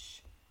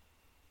village.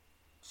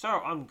 So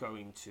I'm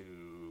going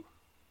to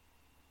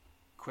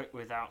quit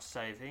without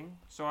saving,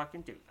 so I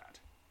can do that.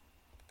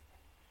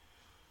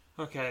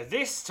 Okay,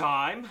 this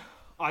time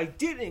I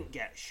didn't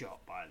get shot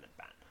by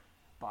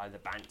the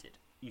bandit.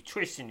 You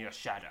twist in your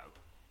shadow,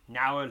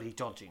 narrowly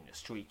dodging the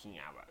streaking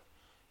arrow.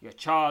 Your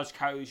charge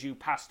carries you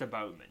past a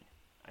bowman,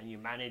 and you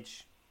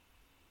manage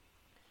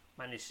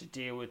to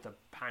deal with the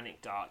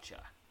panicked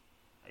archer.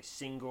 A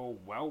single,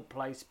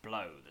 well-placed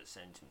blow that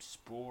sends him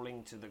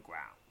sprawling to the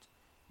ground.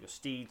 Your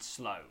steed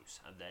slows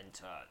and then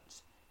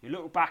turns. You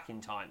look back in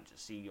time to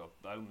see your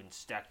bowman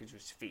stagger to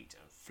his feet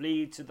and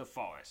flee to the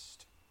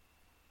forest.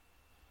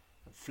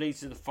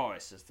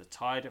 As the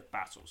tide of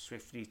battle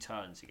swiftly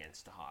turns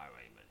against the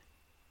highwayman.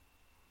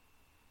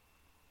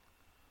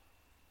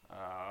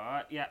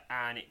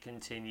 And it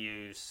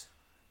continues.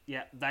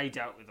 They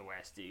dealt with the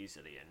West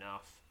easily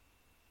enough.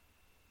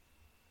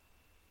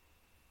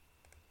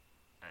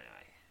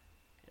 Anyway,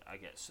 I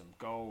get some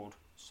gold,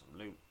 some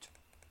loot.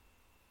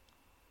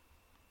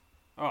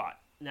 Alright,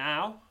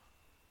 now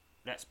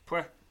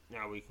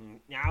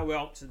we're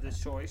up to the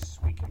choice.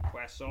 We can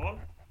press on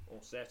or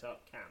set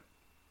up camp.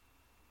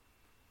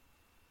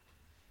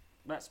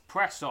 Let's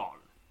press on,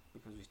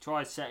 because we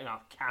tried setting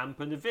up camp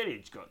and the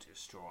village got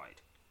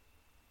destroyed.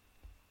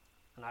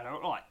 And I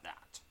don't like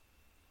that.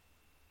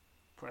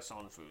 Press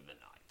on through the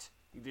night.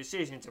 Your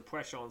decision to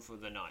press on through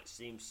the night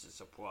seems to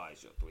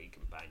surprise your three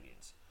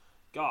companions.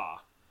 Gar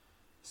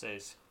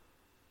says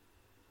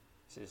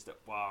that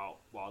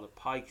while the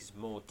pike is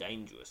more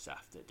dangerous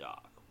after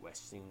dark,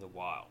 westing the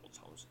wilds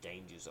holds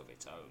dangers of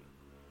its own.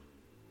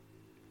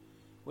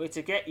 We're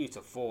to get you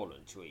to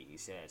Fallen Tree, he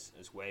says,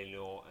 as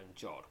Waynor and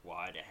Jod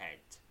ride ahead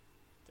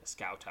to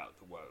scout out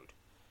the road.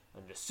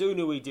 And the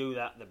sooner we do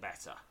that, the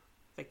better.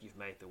 I think you've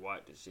made the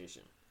right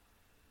decision.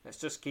 Let's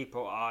just keep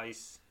our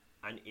eyes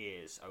and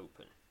ears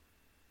open.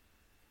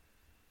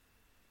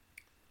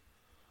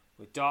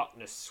 With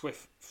darkness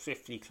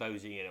swiftly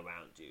closing in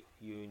around you,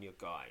 you and your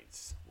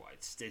guides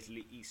ride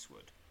steadily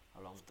eastward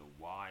along the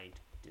wide,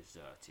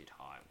 deserted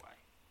highway.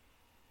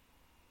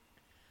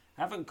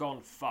 Haven't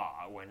gone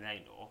far when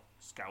Waynor,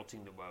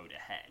 scouting the road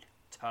ahead,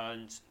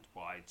 turns and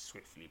rides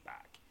swiftly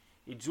back.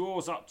 He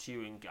draws up to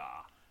you and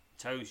Gar,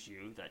 tells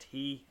you that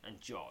he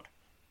and Jod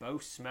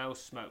both smell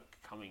smoke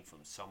coming from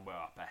somewhere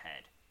up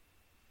ahead.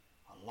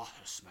 A lot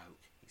of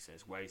smoke, he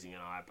says, raising an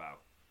eyebrow.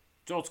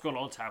 Jod's gone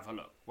on to have a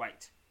look.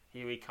 Wait,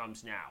 here he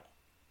comes now.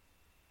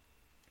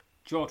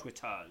 Jod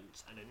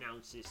returns and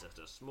announces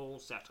that a small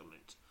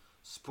settlement,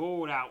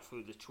 sprawled out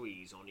through the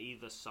trees on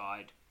either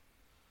side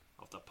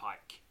of the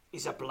pike,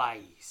 is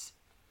ablaze.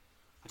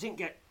 I didn't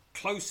get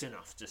close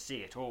enough to see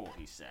it all,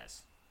 he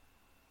says.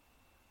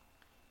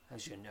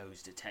 As your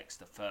nose detects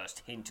the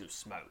first hint of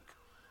smoke,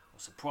 I'm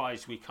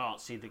surprised we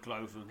can't see the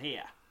glow from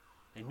here.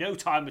 In no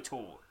time at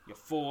all, your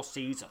four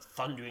seas are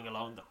thundering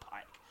along the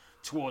pike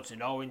towards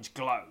an orange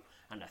glow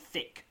and a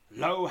thick,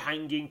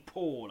 low-hanging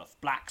pall of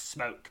black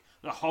smoke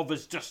that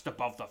hovers just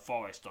above the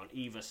forest on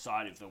either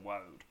side of the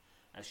road.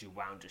 As you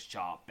round a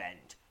sharp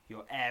bend,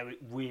 your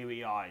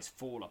weary eyes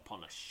fall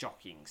upon a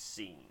shocking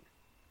scene.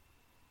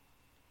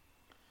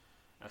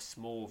 A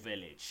small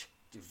village,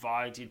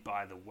 divided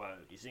by the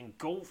road, is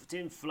engulfed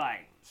in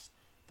flames.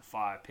 The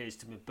fire appears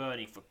to be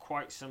burning for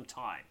quite some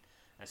time,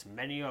 as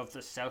many of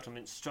the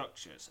settlement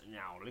structures are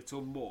now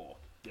little more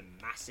than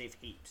massive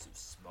heaps of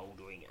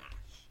smouldering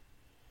ash.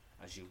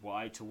 As you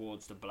ride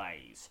towards the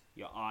blaze,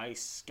 your eyes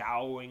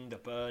scouring the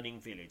burning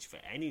village for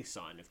any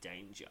sign of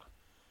danger,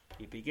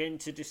 you begin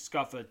to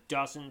discover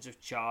dozens of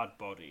charred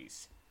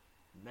bodies,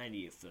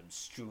 many of them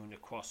strewn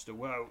across the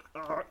road.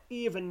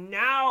 Even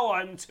now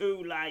I'm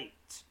too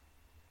late.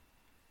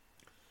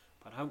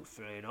 But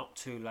hopefully not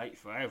too late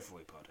for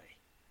everybody.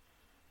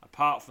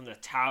 Apart from the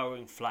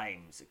towering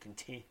flames that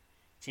continue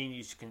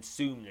to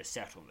consume the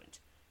settlement,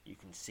 You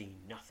can see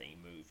nothing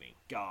moving.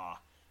 Gar,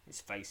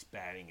 his face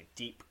bearing a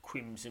deep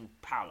crimson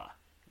pallor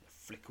in the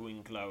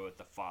flickering glow of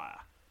the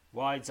fire,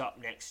 rides up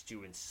next to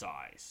you and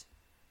sighs.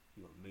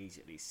 You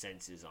immediately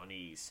senses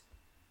unease.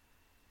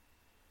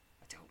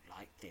 I don't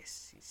like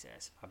this, he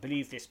says. I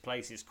believe this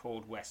place is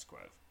called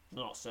Westgrove.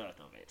 Not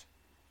certain of it.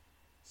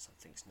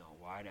 Something's not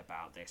right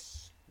about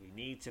this. We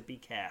need to be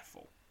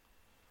careful.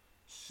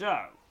 So,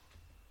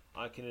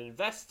 I can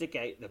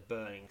investigate the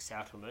burning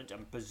settlement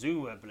and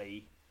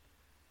presumably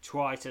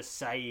try to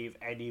save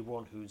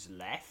anyone who's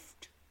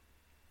left.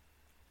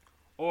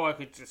 Or I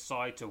could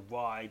decide to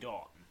ride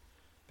on.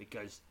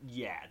 Because,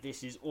 yeah,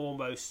 this is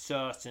almost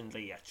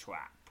certainly a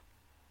trap.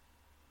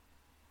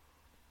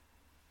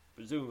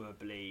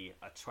 Presumably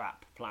a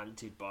trap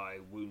planted by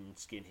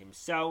Woundskin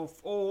himself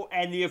or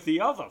any of the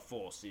other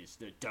forces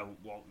that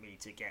don't want me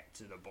to get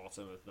to the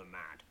bottom of the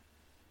mad.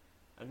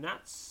 And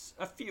that's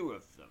a few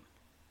of them.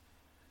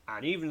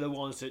 And even the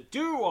ones that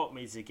do want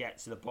me to get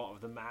to the bottom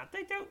of the mad,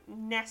 they don't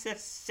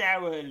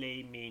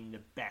necessarily mean the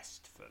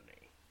best for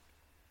me.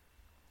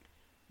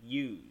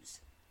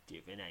 Use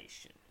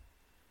divination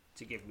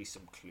to give me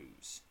some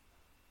clues.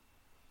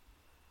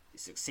 It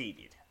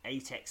succeeded.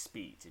 8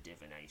 XP to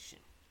divination.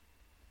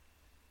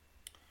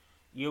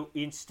 You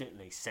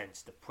instantly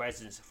sense the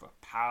presence of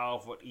a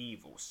powerful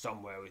evil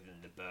somewhere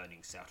within the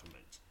burning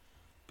settlement.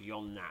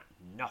 Beyond that,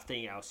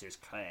 nothing else is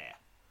clear.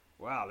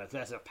 Well, if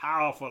there's a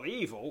powerful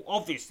evil,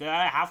 obviously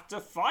I have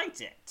to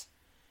fight it.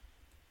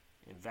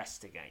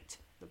 Investigate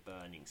the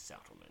burning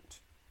settlement.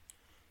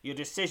 Your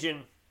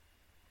decision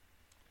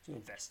to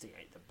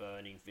investigate the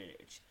burning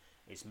village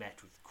is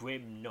met with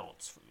grim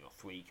nods from your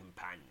 3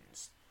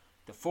 companions.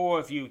 The 4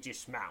 of you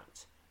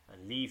dismount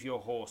and leave your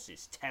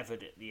horses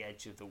tethered at the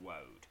edge of the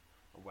road,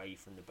 away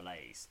from the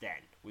blaze.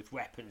 Then, with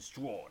weapons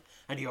drawn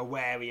and your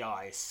wary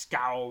eyes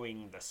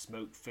scouring the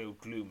smoke-filled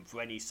gloom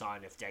for any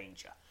sign of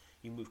danger,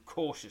 you move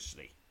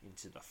cautiously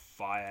into the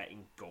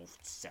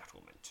fire-engulfed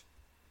settlement.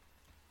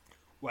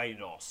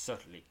 Raynor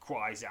suddenly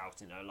cries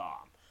out in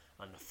alarm,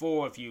 and the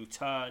 4 of you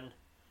turn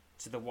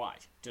to the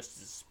right, just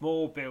as a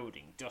small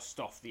building dust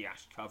off the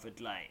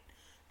ash-covered lane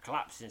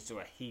collapses into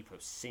a heap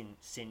of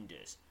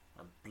cinders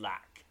and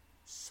black,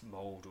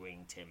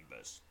 smouldering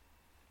timbers.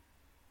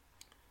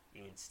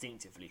 You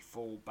instinctively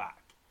fall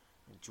back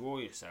and draw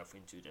yourself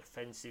into a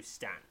defensive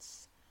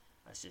stance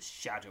as the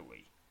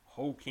shadowy,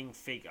 hulking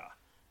figure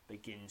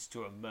begins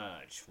to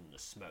emerge from the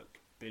smoke,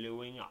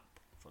 billowing up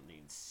from the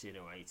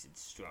incinerated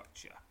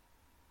structure.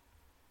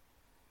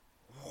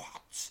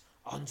 What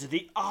under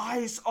the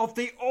eyes of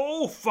the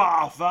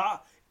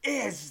All-Father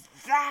is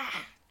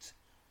that?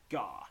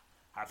 Gar,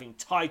 having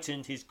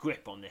tightened his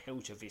grip on the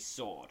hilt of his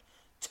sword,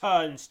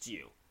 turns to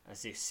you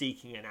as if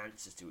seeking an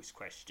answer to his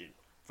question.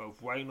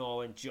 Both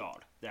Raynor and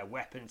Jod, their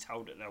weapons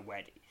held at their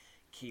ready,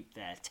 keep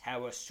their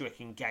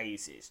terror-stricken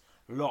gazes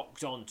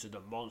locked onto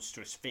the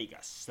monstrous figure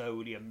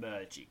slowly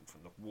emerging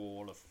from the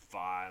wall of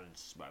fire and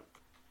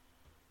smoke.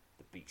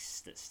 The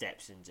beast that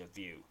steps into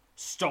view,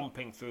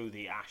 stomping through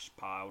the ash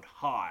piled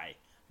high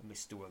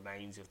amidst the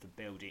remains of the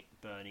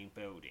burning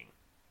building,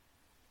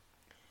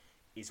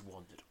 is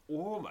one that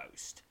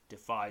almost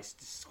defies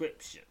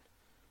description.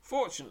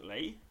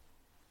 Fortunately,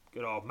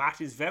 good old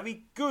Matt is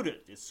very good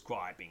at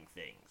describing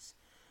things.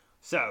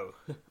 So,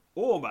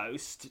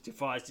 almost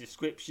defies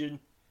description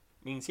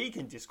means he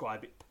can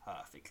describe it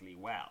perfectly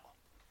well.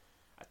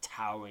 A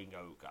towering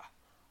ogre,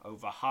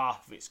 over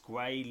half of its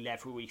grey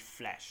leathery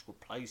flesh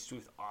replaced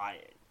with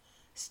iron,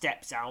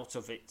 steps out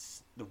of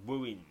the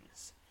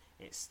ruins,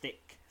 its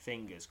thick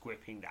fingers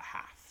gripping the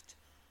haft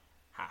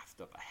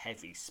of a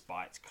heavy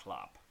spiked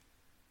club.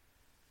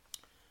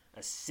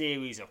 A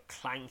series of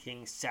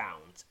clanking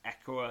sounds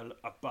echo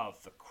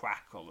above the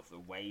crackle of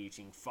the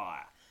raging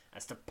fire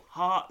as the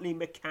partly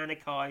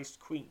mechanicized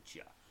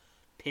creature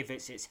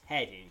pivots its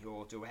head in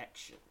your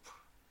direction.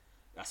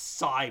 A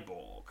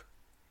cyborg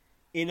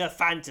in a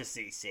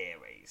fantasy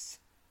series.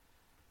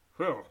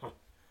 Whew.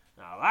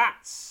 Now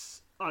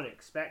that's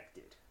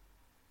unexpected.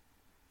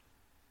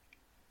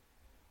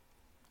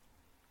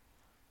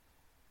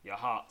 Your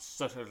heart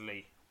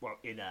suddenly,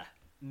 in a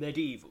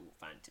medieval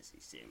fantasy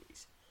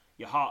series,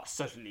 your heart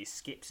suddenly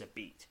skips a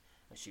beat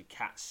as you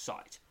catch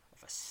sight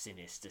of a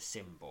sinister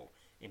symbol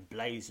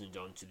emblazoned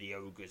onto the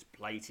ogre's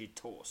plated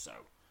torso,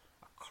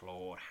 a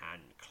clawed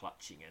hand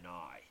clutching an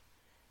eye.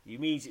 You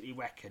immediately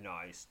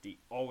recognise the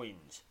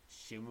orange,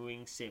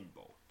 shimmering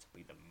symbol to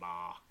be the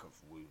mark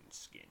of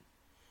Woundskin.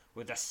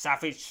 With a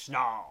savage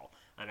snarl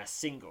and a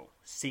single,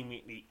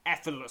 seemingly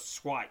effortless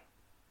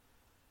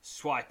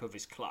swipe of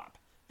his club,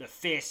 the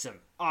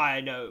fearsome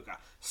Iron Ogre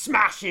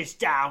smashes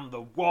down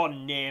the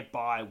one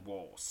nearby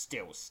wall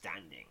still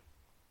standing.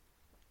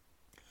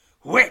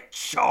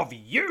 Which of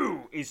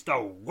you is the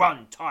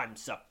one I'm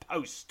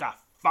supposed to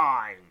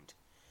find?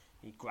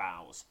 He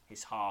growls,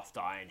 his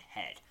half-iron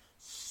head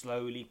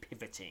slowly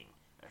pivoting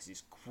as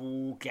his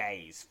cruel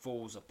gaze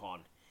falls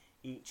upon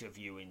each of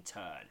you in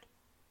turn.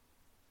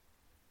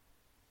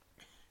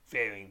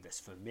 Fearing this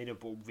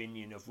formidable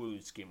minion of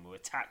Woundskin will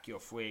attack your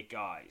 3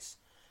 guys,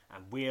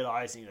 and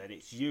realising that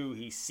it's you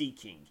he's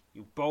seeking,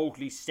 you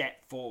boldly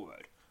step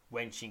forward,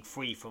 wrenching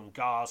free from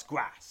Gar's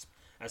grasp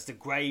as the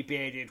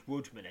grey-bearded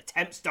woodman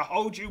attempts to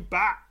hold you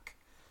back.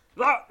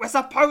 Look, we're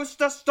supposed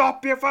to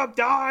stop you from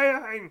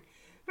dying!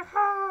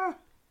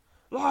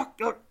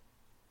 Look,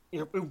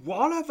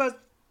 one of us...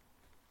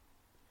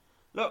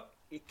 Look,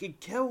 it can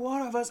kill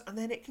one of us and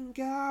then it can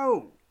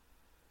go.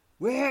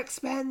 We're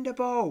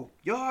expendable.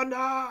 You're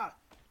not.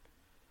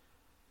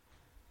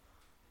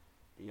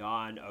 The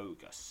Iron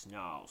Ogre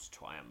snarls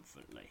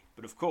triumphantly.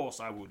 But of course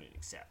I wouldn't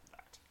accept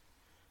that.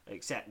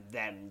 Accept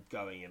them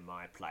going in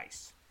my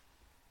place.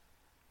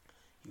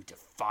 You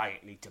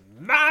defiantly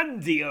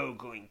demand the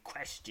ogre in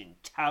question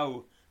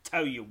tell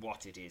you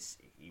what it is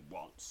he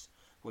wants.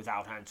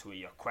 Without answering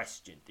your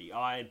question, the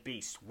Iron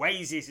Beast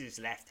raises his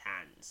left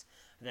hands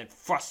and then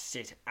thrusts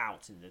it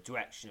out in the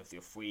direction of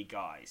your three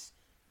guys.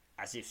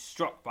 As if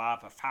struck by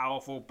a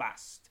powerful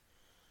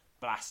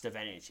blast of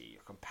energy,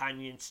 your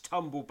companions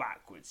tumble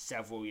backwards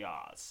several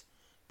yards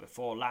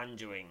before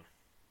landing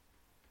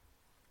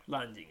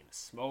in a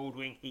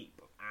smouldering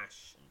heap of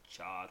ash and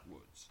charred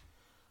woods.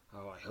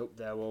 Oh, I hope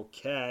they're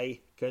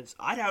okay, because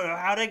I don't know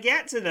how to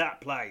get to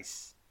that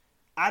place.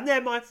 And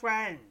they're my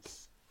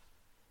friends.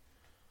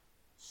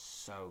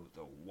 So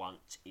the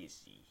want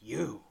is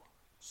you,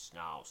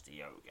 snarls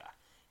the ogre,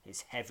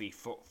 his heavy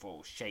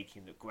footfall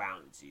shaking the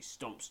ground as he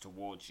stomps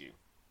towards you.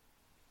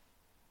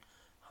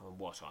 And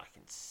what I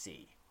can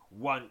see,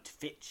 want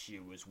fits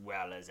you as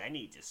well as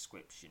any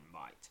description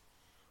might.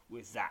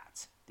 With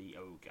that, the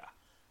ogre,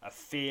 a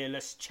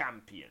fearless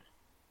champion,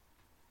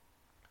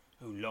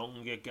 who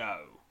long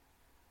ago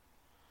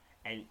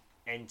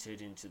entered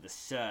into the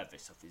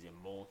service of his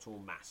immortal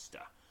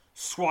master,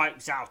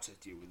 swipes out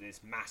at you with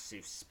his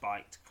massive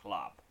spiked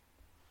club.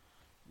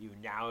 You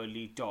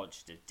narrowly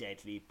dodge the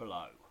deadly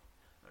blow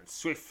and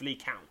swiftly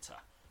counter,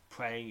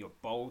 praying your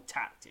bold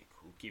tactic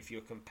will give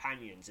your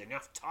companions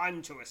enough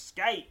time to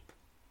escape.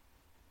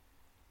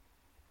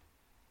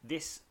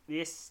 This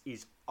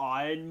is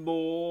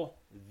Ironmore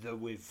the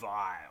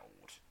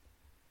Reviled.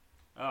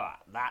 Ah,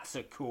 that's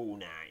a cool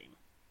name.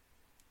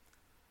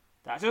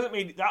 That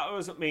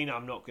doesn't mean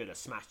I'm not going to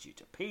smash you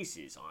to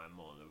pieces,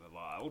 Ironmore the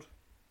Reviled.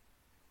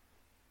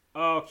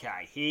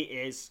 Okay, he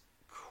is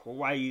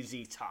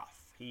crazy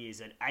tough. He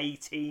is an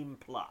 18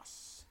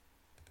 plus.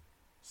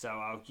 So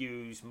I'll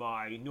use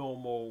my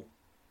normal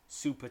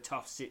super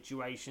tough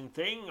situation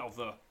thing of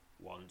the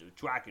Wand of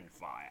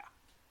Dragonfire.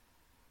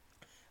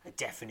 A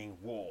deafening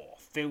roar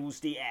fills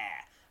the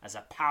air as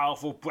a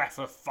powerful breath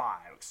of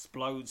fire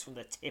explodes from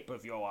the tip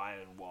of your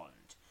iron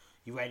wand.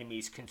 Your enemy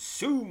is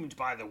consumed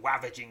by the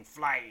ravaging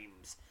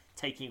flames,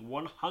 taking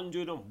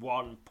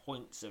 101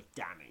 points of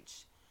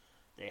damage.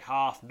 The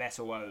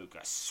half-metal ogre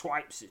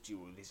swipes at you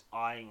with his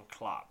iron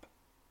club,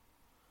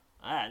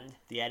 and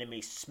the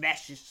enemy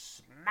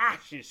smashes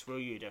through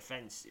your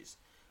defences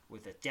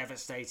with a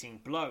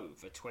devastating blow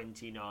for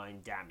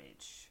 29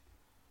 damage.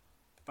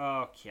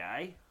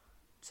 Okay,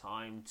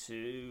 time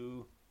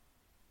to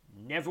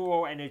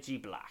Neverall Energy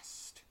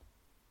Blast.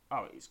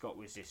 Oh, it's got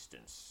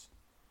resistance.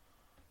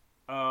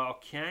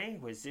 Okay,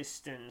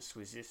 resistance.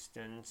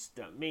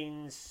 That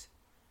means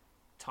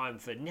time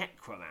for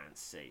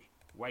Necromancy.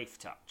 Waif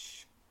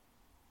Touch.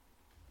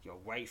 Your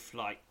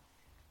waif-like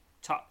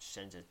touch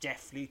sends a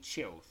deathly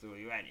chill through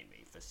your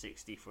enemy for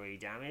 63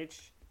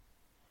 damage.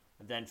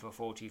 And then for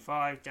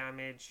 45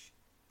 damage.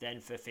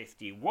 Then for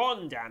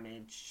 51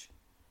 damage.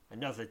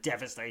 Another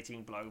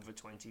devastating blow for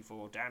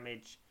 24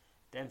 damage.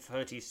 Then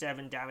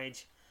 37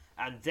 damage.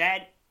 And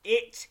then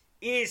it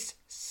is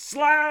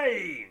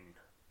slain!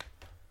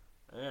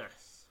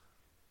 Yes.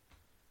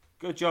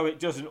 Good job it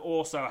doesn't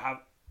also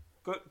have...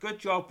 Good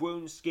job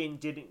Wound Skin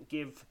didn't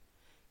give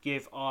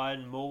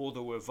Ironmore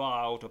the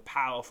Reviled a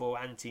powerful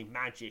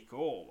anti-magic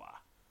aura.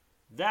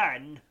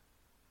 Then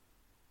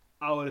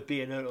I would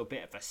be in a little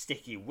bit of a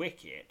sticky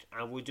wicket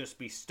and would just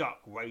be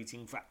stuck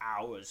waiting for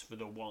hours for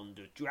the Wand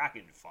of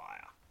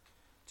Dragonfire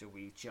to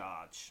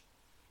recharge.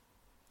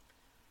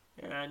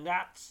 And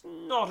that's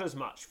not as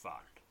much fun.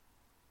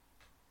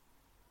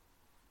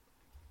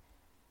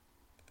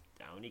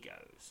 Down he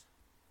goes.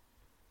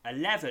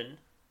 11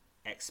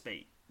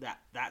 XP.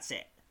 That's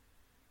it.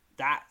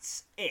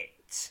 That's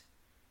it.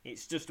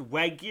 It's just the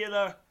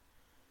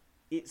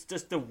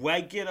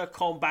regular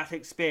combat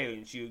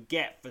experience you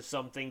get for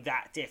something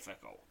that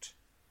difficult.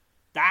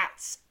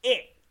 That's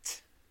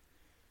it.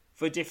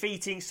 For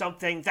defeating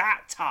something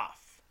that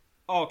tough.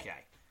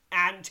 Okay.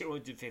 And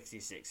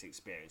 256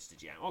 experience to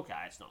gem.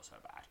 Okay, it's not so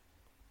bad.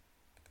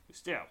 But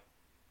still,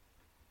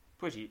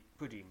 pretty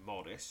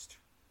modest.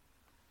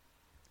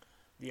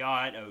 The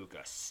Iron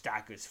Ogre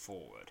staggers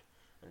forward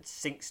and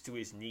sinks to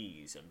his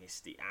knees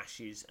amidst the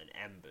ashes and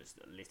embers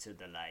that litter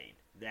the lane.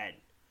 Then,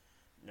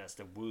 as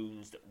the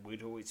wounds that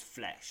whittle his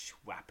flesh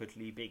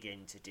rapidly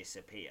begin to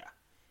disappear,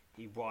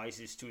 he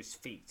rises to his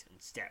feet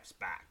and steps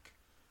back.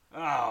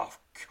 Oh, of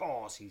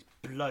course, he's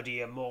bloody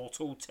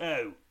immortal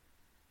too.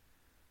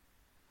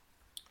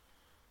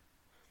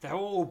 They're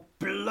all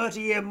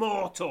bloody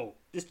immortal.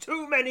 There's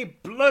too many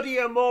bloody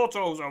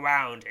immortals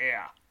around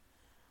here.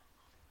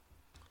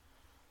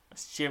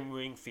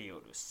 shimmering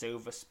field of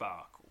silver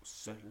sparkles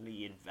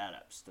suddenly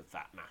envelops the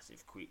fat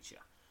massive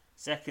creature.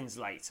 Seconds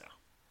later,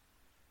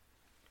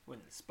 when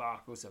the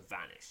sparkles have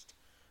vanished,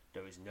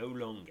 there is no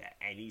longer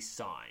any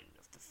sign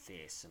of the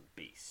fearsome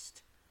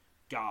beast.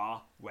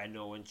 Gar,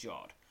 Rennell and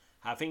Jod,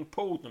 having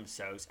pulled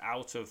themselves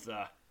out of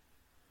the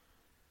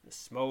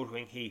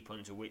smouldering heap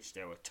under which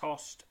they were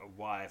tossed,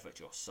 arrive at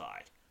your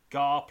side.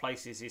 Gar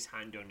places his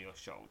hand on your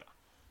shoulder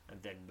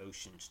and then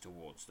motions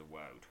towards the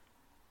road.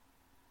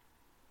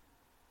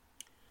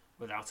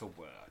 Without a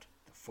word,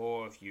 the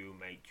four of you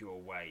make your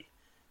way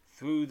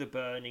through the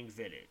burning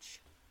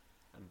village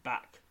and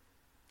back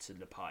to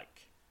the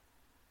pike.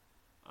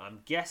 I'm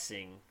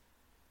guessing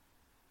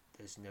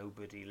there's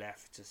nobody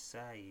left to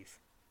save.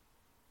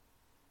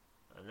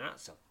 And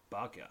that's a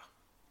bugger.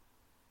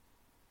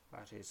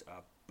 That is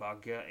a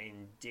bugger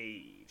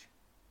indeed.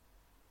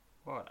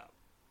 What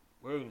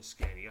a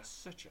Woundskin, you're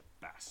such a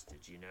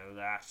bastard, you know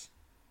that?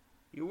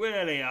 You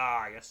really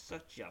are, you're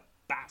such a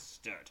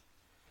bastard.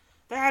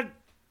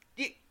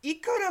 You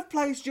could have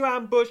placed your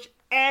ambush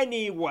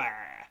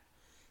anywhere.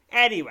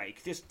 Anyway, you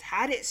could just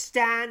had it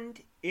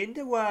stand in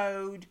the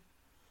road,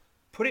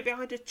 put it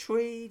behind a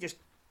tree, just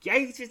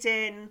gate it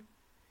in.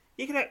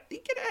 You could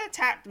have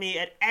attacked me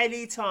at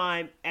any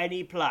time,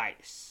 any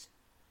place.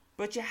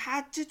 But you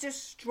had to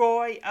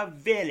destroy a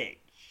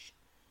village.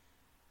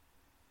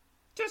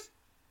 Just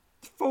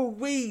for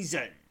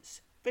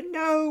reasons. For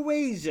no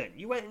reason.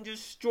 You went and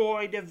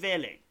destroyed a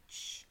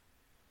village.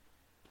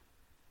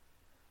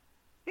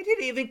 It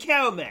didn't even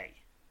kill me.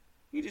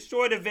 You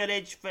destroyed a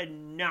village for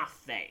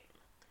nothing.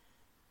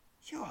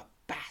 You're a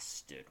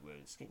bastard,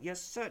 Woundskin. You're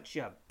such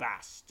a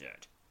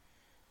bastard.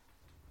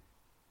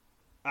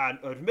 And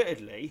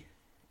admittedly,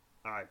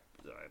 I'm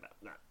sorry about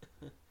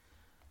that.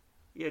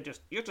 You're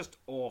just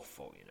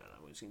awful, you know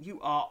that, Woundskin. You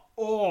are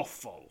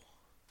awful.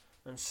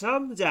 And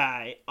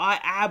someday I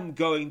am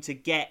going to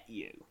get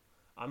you.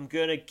 I'm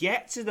going to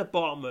get to the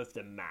bottom of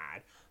the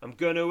man. I'm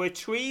going to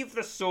retrieve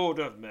the sword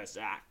of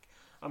Merzak.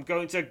 I'm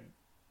going to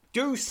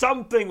do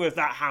something with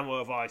that hammer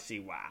of icy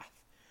wrath.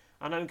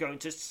 And I'm going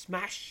to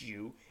smash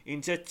you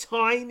into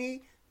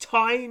tiny,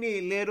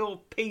 tiny little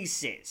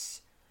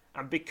pieces.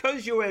 And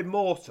because you're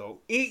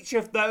immortal, each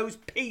of those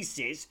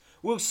pieces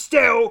will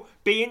still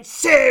be in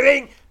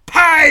searing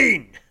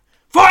pain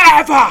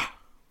forever!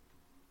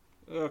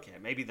 Okay,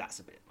 maybe that's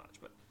a bit much,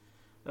 but...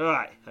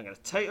 Alright, I'm going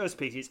to take those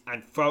pieces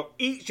and throw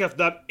each of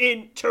them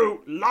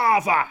into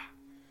lava!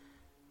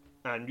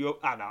 And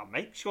I'll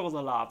make sure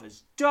the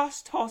lava's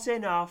just hot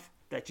enough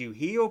that you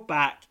heal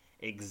back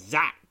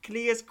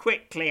exactly as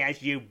quickly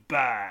as you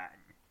burn.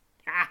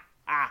 Ha,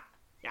 ha,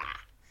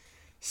 ha.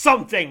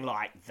 Something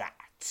like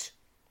that.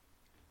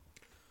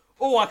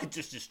 Or I could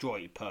just destroy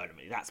you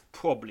permanently. That's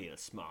probably a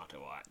smarter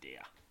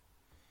idea.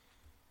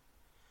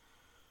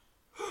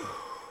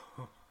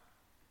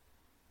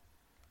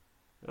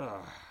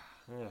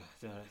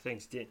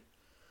 Things did.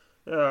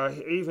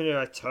 Even if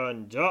I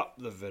turned up,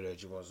 the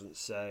village wasn't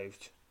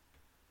saved.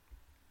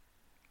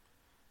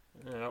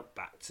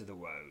 Back to the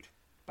road.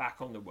 Back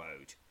on the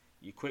road.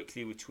 You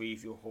quickly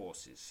retrieve your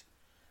horses,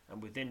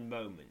 and within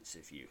moments,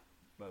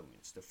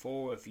 the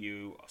four of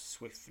you are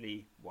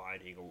swiftly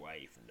riding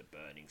away from the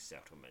burning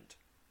settlement.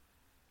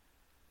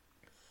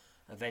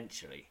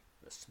 Eventually,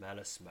 the smell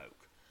of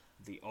smoke,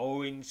 the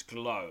orange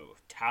glow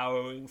of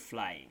towering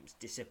flames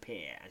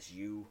disappear as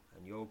you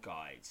and your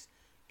guides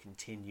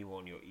continue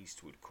on your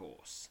eastward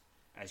course.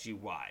 As you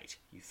ride,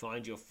 you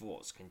find your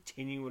thoughts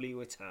continually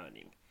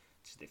returning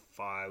to the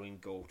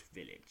fire-engulfed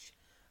village,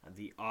 and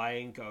the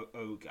iron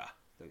ogre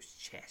whose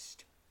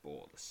chest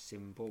bore the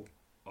symbol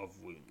of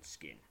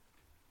Woundskin.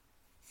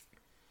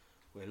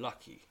 We're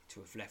lucky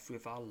to have left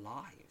with our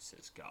lives,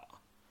 says Gar.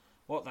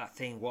 What that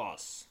thing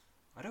was,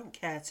 I don't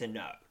care to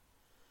know,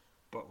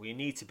 but we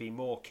need to be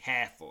more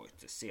careful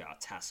to see our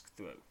task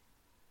through.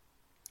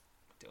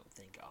 I don't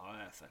think I'll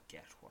ever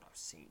forget what I've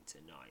seen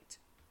tonight.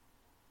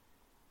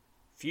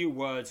 Few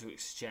words were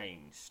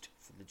exchanged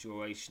for the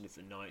duration of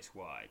the night's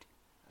ride,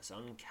 as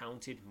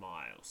uncounted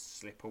miles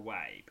slip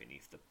away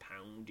beneath the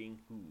pounding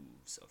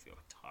hooves of your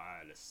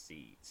tireless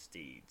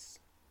steeds.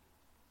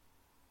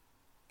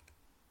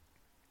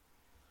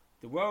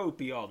 The road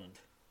beyond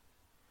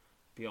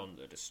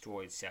the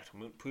destroyed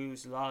settlement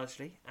proves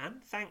largely,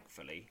 and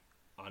thankfully,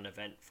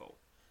 uneventful.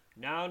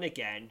 Now and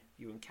again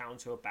you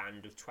encounter a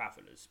band of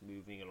travellers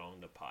moving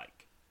along the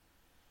pike.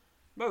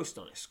 Most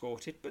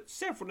unescorted, but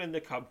several in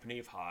the company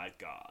of hired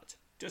guard.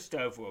 Just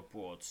over a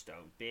broad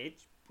stone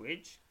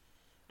bridge,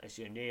 as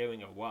you're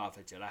nearing a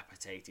rather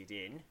dilapidated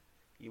inn,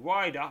 you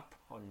ride up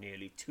on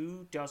nearly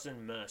 24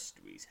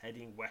 mercenaries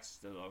heading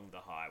west along the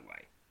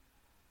highway.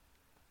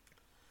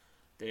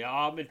 The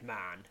armoured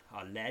men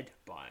are led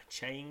by a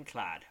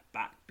chain-clad,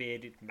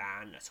 back-bearded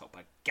man atop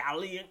a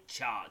gallant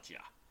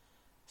charger.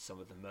 Some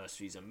of the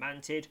mercenaries are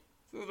mounted,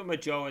 though the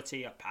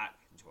majority are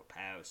packed into a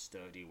pair of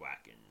sturdy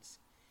wagons,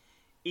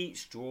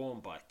 each drawn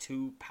by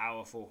two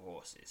powerful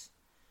horses.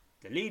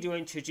 The leader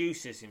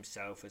introduces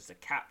himself as the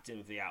captain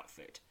of the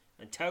outfit,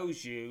 and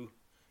tells you,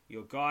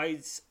 your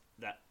guides,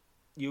 that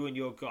you and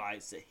your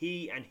guides, that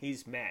he and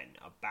his men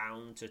are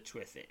bound to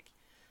Trithik,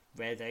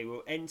 where they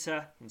will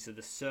enter into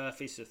the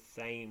surface of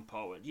Thane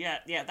Porrand.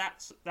 Yeah,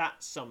 that's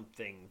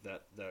something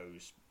that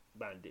those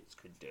bandits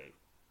could do.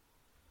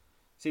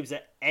 Seems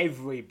that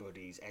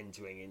everybody's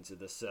entering into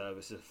the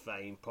service of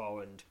Thane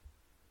Porrand.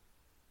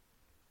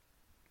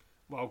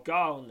 While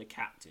Gar and the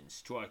captain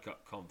strike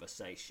up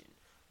conversation,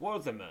 one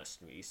of the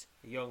mercenaries,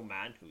 a young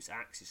man whose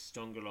axe is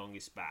strung along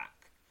his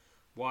back,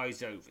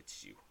 wides over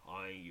to you,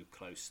 eyeing you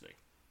closely.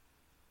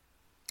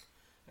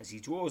 As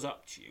he draws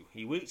up to you,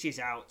 he reaches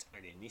out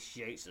and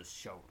initiates a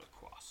shoulder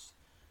cross.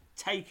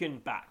 Taken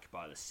back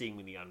by the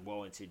seemingly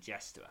unwarranted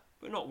gesture,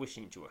 but not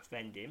wishing to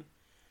offend him,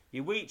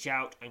 you reach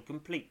out and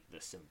complete the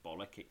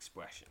symbolic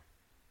expression.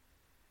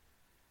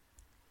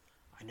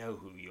 "I know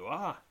who you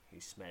are," he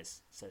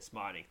says,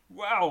 smiling.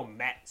 "Well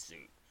met,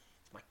 Zoop.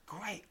 It's my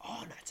great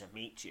honour to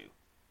meet you.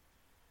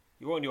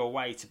 You're on your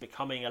way to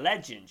becoming a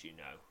legend, you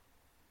know.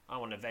 I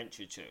want to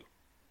venture to.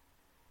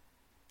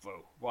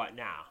 Though, right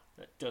now,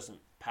 that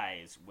doesn't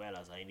pay as well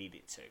as I need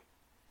it to.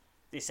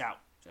 This out,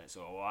 that's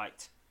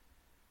alright.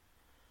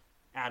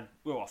 And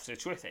we're off to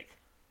Trithik.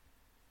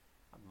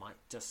 I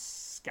might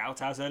just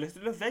scout out a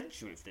little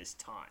adventure if there's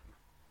time."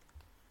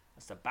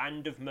 As the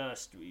band of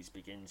mercenaries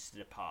begins to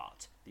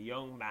depart, the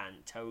young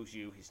man tells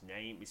you his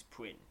name is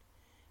Prynn.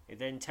 He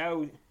then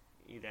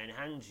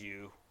hands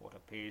you what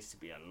appears to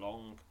be a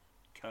long,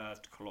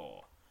 curved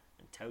claw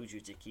and tells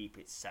you to keep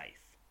it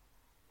safe.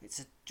 "It's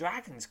a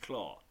dragon's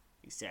claw,"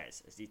 he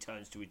says as he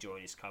turns to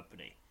rejoin his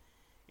company.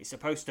 "It's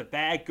supposed to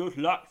bear good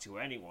luck to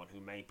anyone who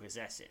may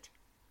possess it.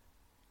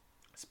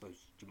 I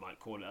suppose you might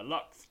call it a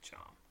luck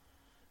charm.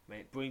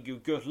 May it bring you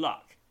good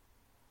luck.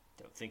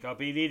 Don't think I'll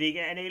be needing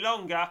it any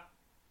longer.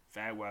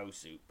 Farewell,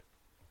 Zoop.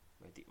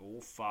 May the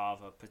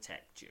All-Father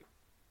protect you.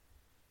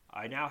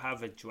 I now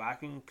have a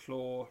Dragon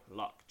Claw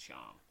luck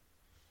charm.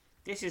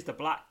 This is the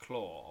Black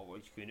Claw,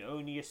 which you can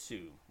only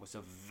assume was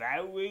a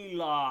very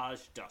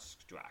large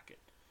dusk dragon.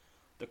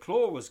 The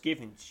claw was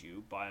given to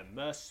you by a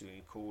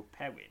mercenary called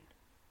Perrin.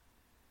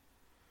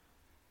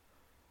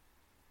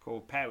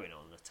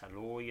 On the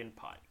Talorian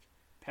Pike.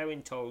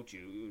 Perrin told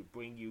you it would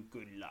bring you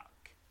good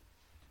luck.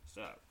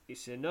 So,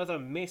 it's another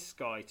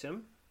misc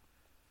item.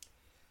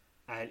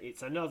 And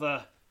it's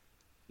another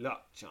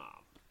luck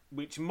charm,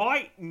 which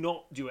might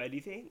not do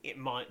anything. It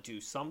might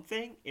do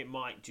something. It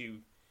might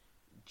do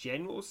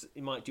generals.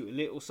 It might do a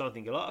little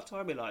something a lot of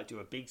time. It might do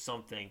a big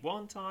something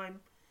one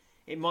time.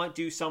 It might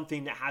do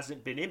something that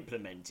hasn't been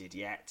implemented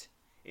yet.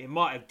 It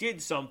might have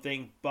did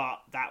something,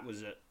 but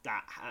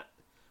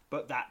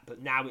but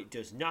now it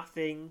does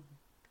nothing.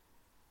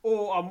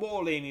 Or I'm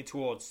more leaning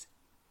towards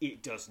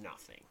it does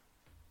nothing.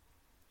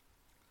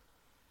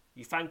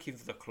 You thank him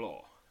for the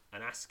claw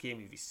and ask him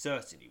if he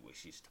certainly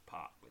wishes to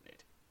part with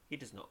it. He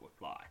does not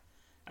reply.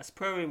 As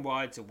Perrin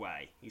rides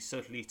away, he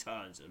suddenly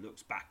turns and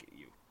looks back at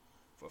you.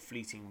 For a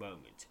fleeting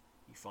moment,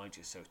 you find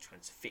yourself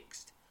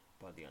transfixed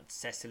by the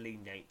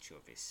unsettling nature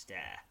of his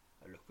stare,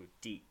 a look of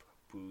deep,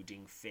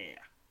 brooding fear.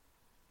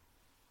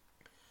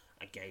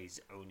 A gaze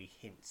that only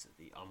hints at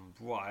the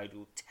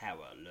unbridled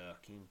terror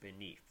lurking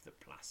beneath the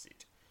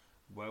placid,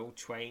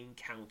 well-trained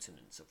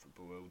countenance of the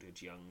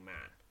bewildered young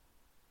man.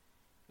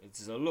 It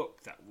is a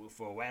look that will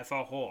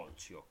forever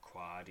haunt your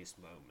quietest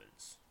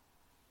moments.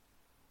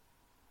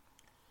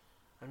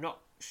 "I'm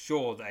not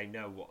sure they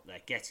know what they're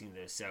getting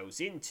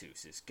themselves into,"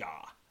 says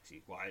Gar, as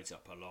he rides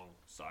up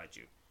alongside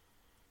you.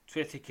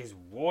 "Trithik is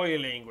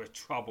roiling with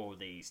trouble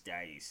these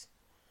days.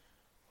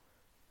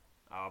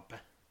 I'll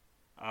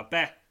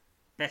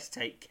best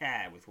take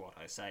care with what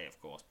I say, of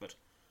course, but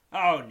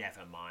oh,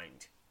 never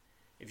mind.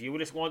 If you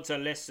just want to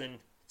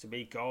listen to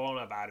me go on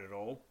about it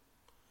all,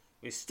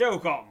 we've still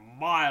got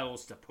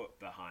miles to put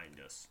behind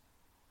us."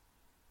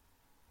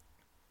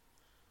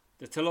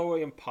 The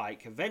Talorian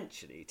Pike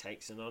eventually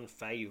takes an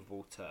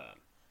unfavourable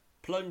turn,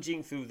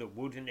 plunging through the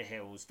wooded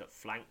hills that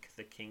flank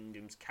the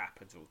kingdom's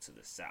capital to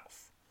the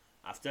south.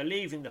 After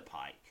leaving the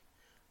Pike,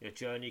 your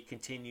journey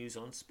continues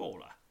on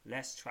smaller,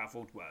 less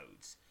travelled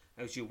roads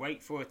as you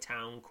wait for a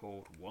town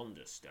called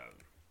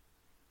Wanderstone,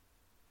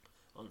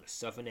 on the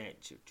southern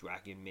edge of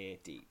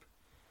Dragonmere Deep.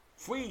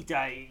 3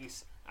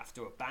 days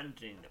after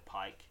abandoning the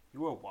Pike,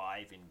 you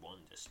arrive in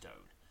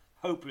Wanderstone,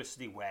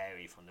 hopelessly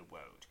weary from the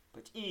road,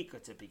 but eager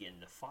to begin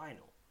the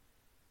final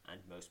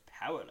and most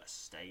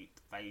perilous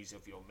phase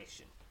of your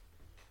mission.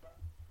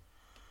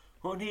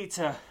 "We'll need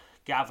to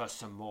gather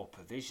some more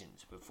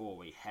provisions before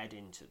we head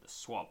into the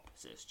swamp,"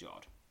 says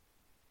Jod.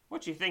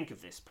 "What do you think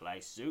of this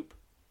place, Zoop?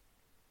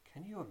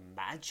 Can you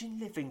imagine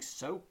living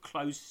so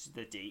close to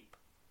the deep?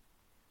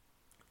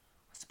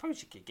 I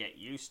suppose you could get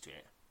used to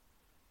it,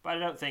 but I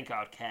don't think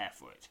I'd care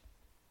for it.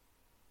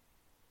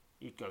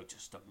 You go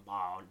just a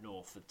mile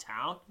north of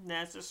town, and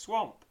there's a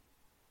swamp.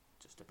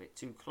 Just a bit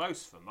too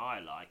close for my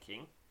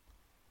liking."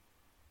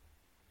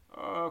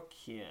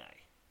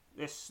 "Okay,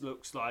 this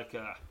looks like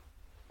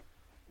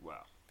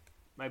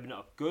maybe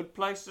not a good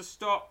place to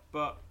stop,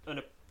 but an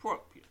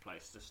appropriate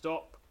place to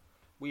stop.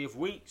 We have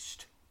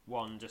reached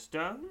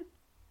Wanderstone,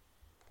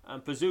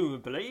 and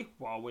presumably,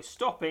 while we're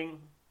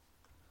stopping,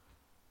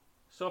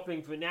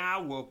 Stopping for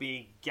now, we'll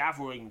be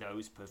gathering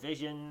those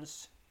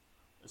provisions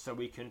so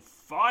we can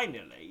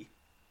finally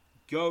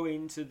go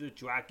into the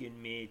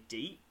Dragonmere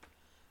Deep,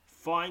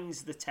 find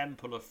the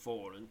Temple of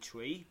Fallen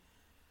Tree,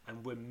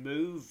 and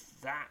remove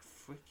that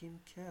freaking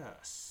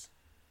curse.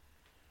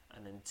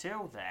 And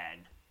until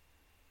then,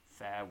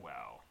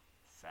 farewell,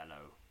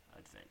 fellow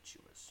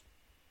adventurers.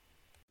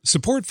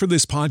 Support for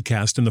this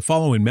podcast and the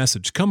following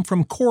message come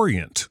from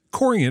Corient.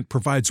 Corient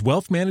provides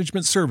wealth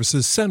management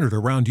services centered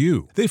around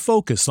you. They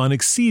focus on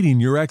exceeding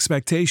your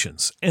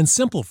expectations and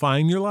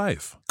simplifying your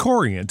life.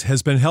 Corient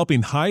has been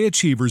helping high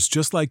achievers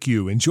just like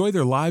you enjoy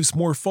their lives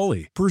more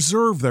fully,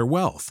 preserve their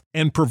wealth,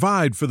 and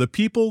provide for the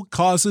people,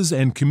 causes,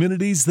 and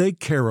communities they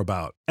care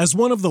about. As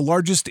one of the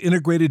largest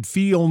integrated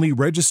fee-only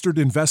registered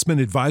investment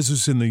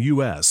advisors in the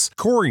U.S.,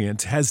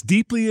 Corient has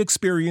deeply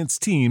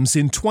experienced teams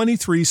in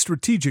 23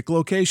 strategic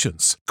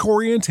locations.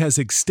 Corient has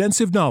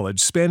extensive knowledge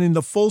spanning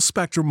the full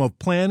spectrum of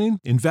planning,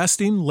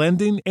 investing,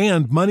 lending,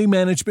 and money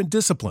management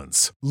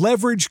disciplines.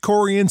 Leverage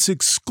Corient's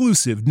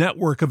exclusive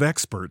network of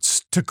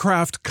experts to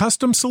craft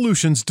custom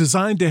solutions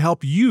designed to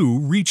help you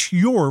reach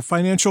your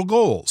financial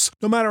goals,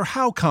 no matter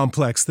how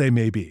complex they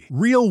may be.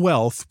 Real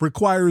wealth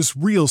requires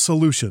real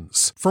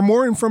solutions. For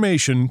more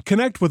information,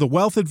 connect with a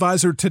wealth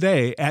advisor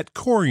today at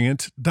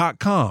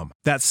Corient.com.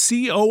 That's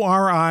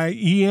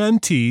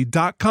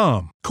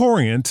Corient.com.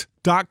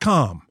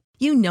 Corient.com.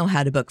 You know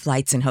how to book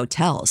flights and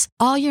hotels.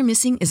 All you're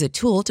missing is a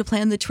tool to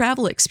plan the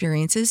travel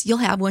experiences you'll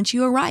have once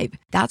you arrive.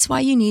 That's why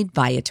you need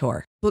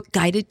Viator. Book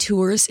guided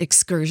tours,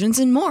 excursions,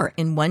 and more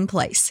in one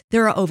place.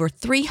 There are over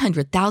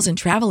 300,000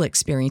 travel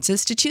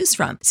experiences to choose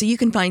from, so you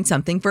can find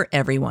something for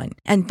everyone.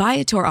 And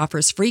Viator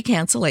offers free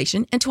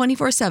cancellation and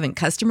 24/7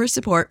 customer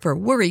support for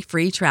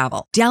worry-free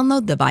travel.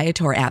 Download the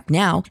Viator app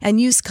now and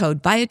use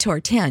code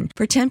Viator10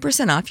 for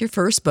 10% off your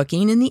first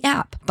booking in the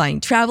app.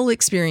 Find travel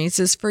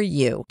experiences for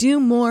you. Do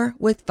more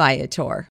with Viator.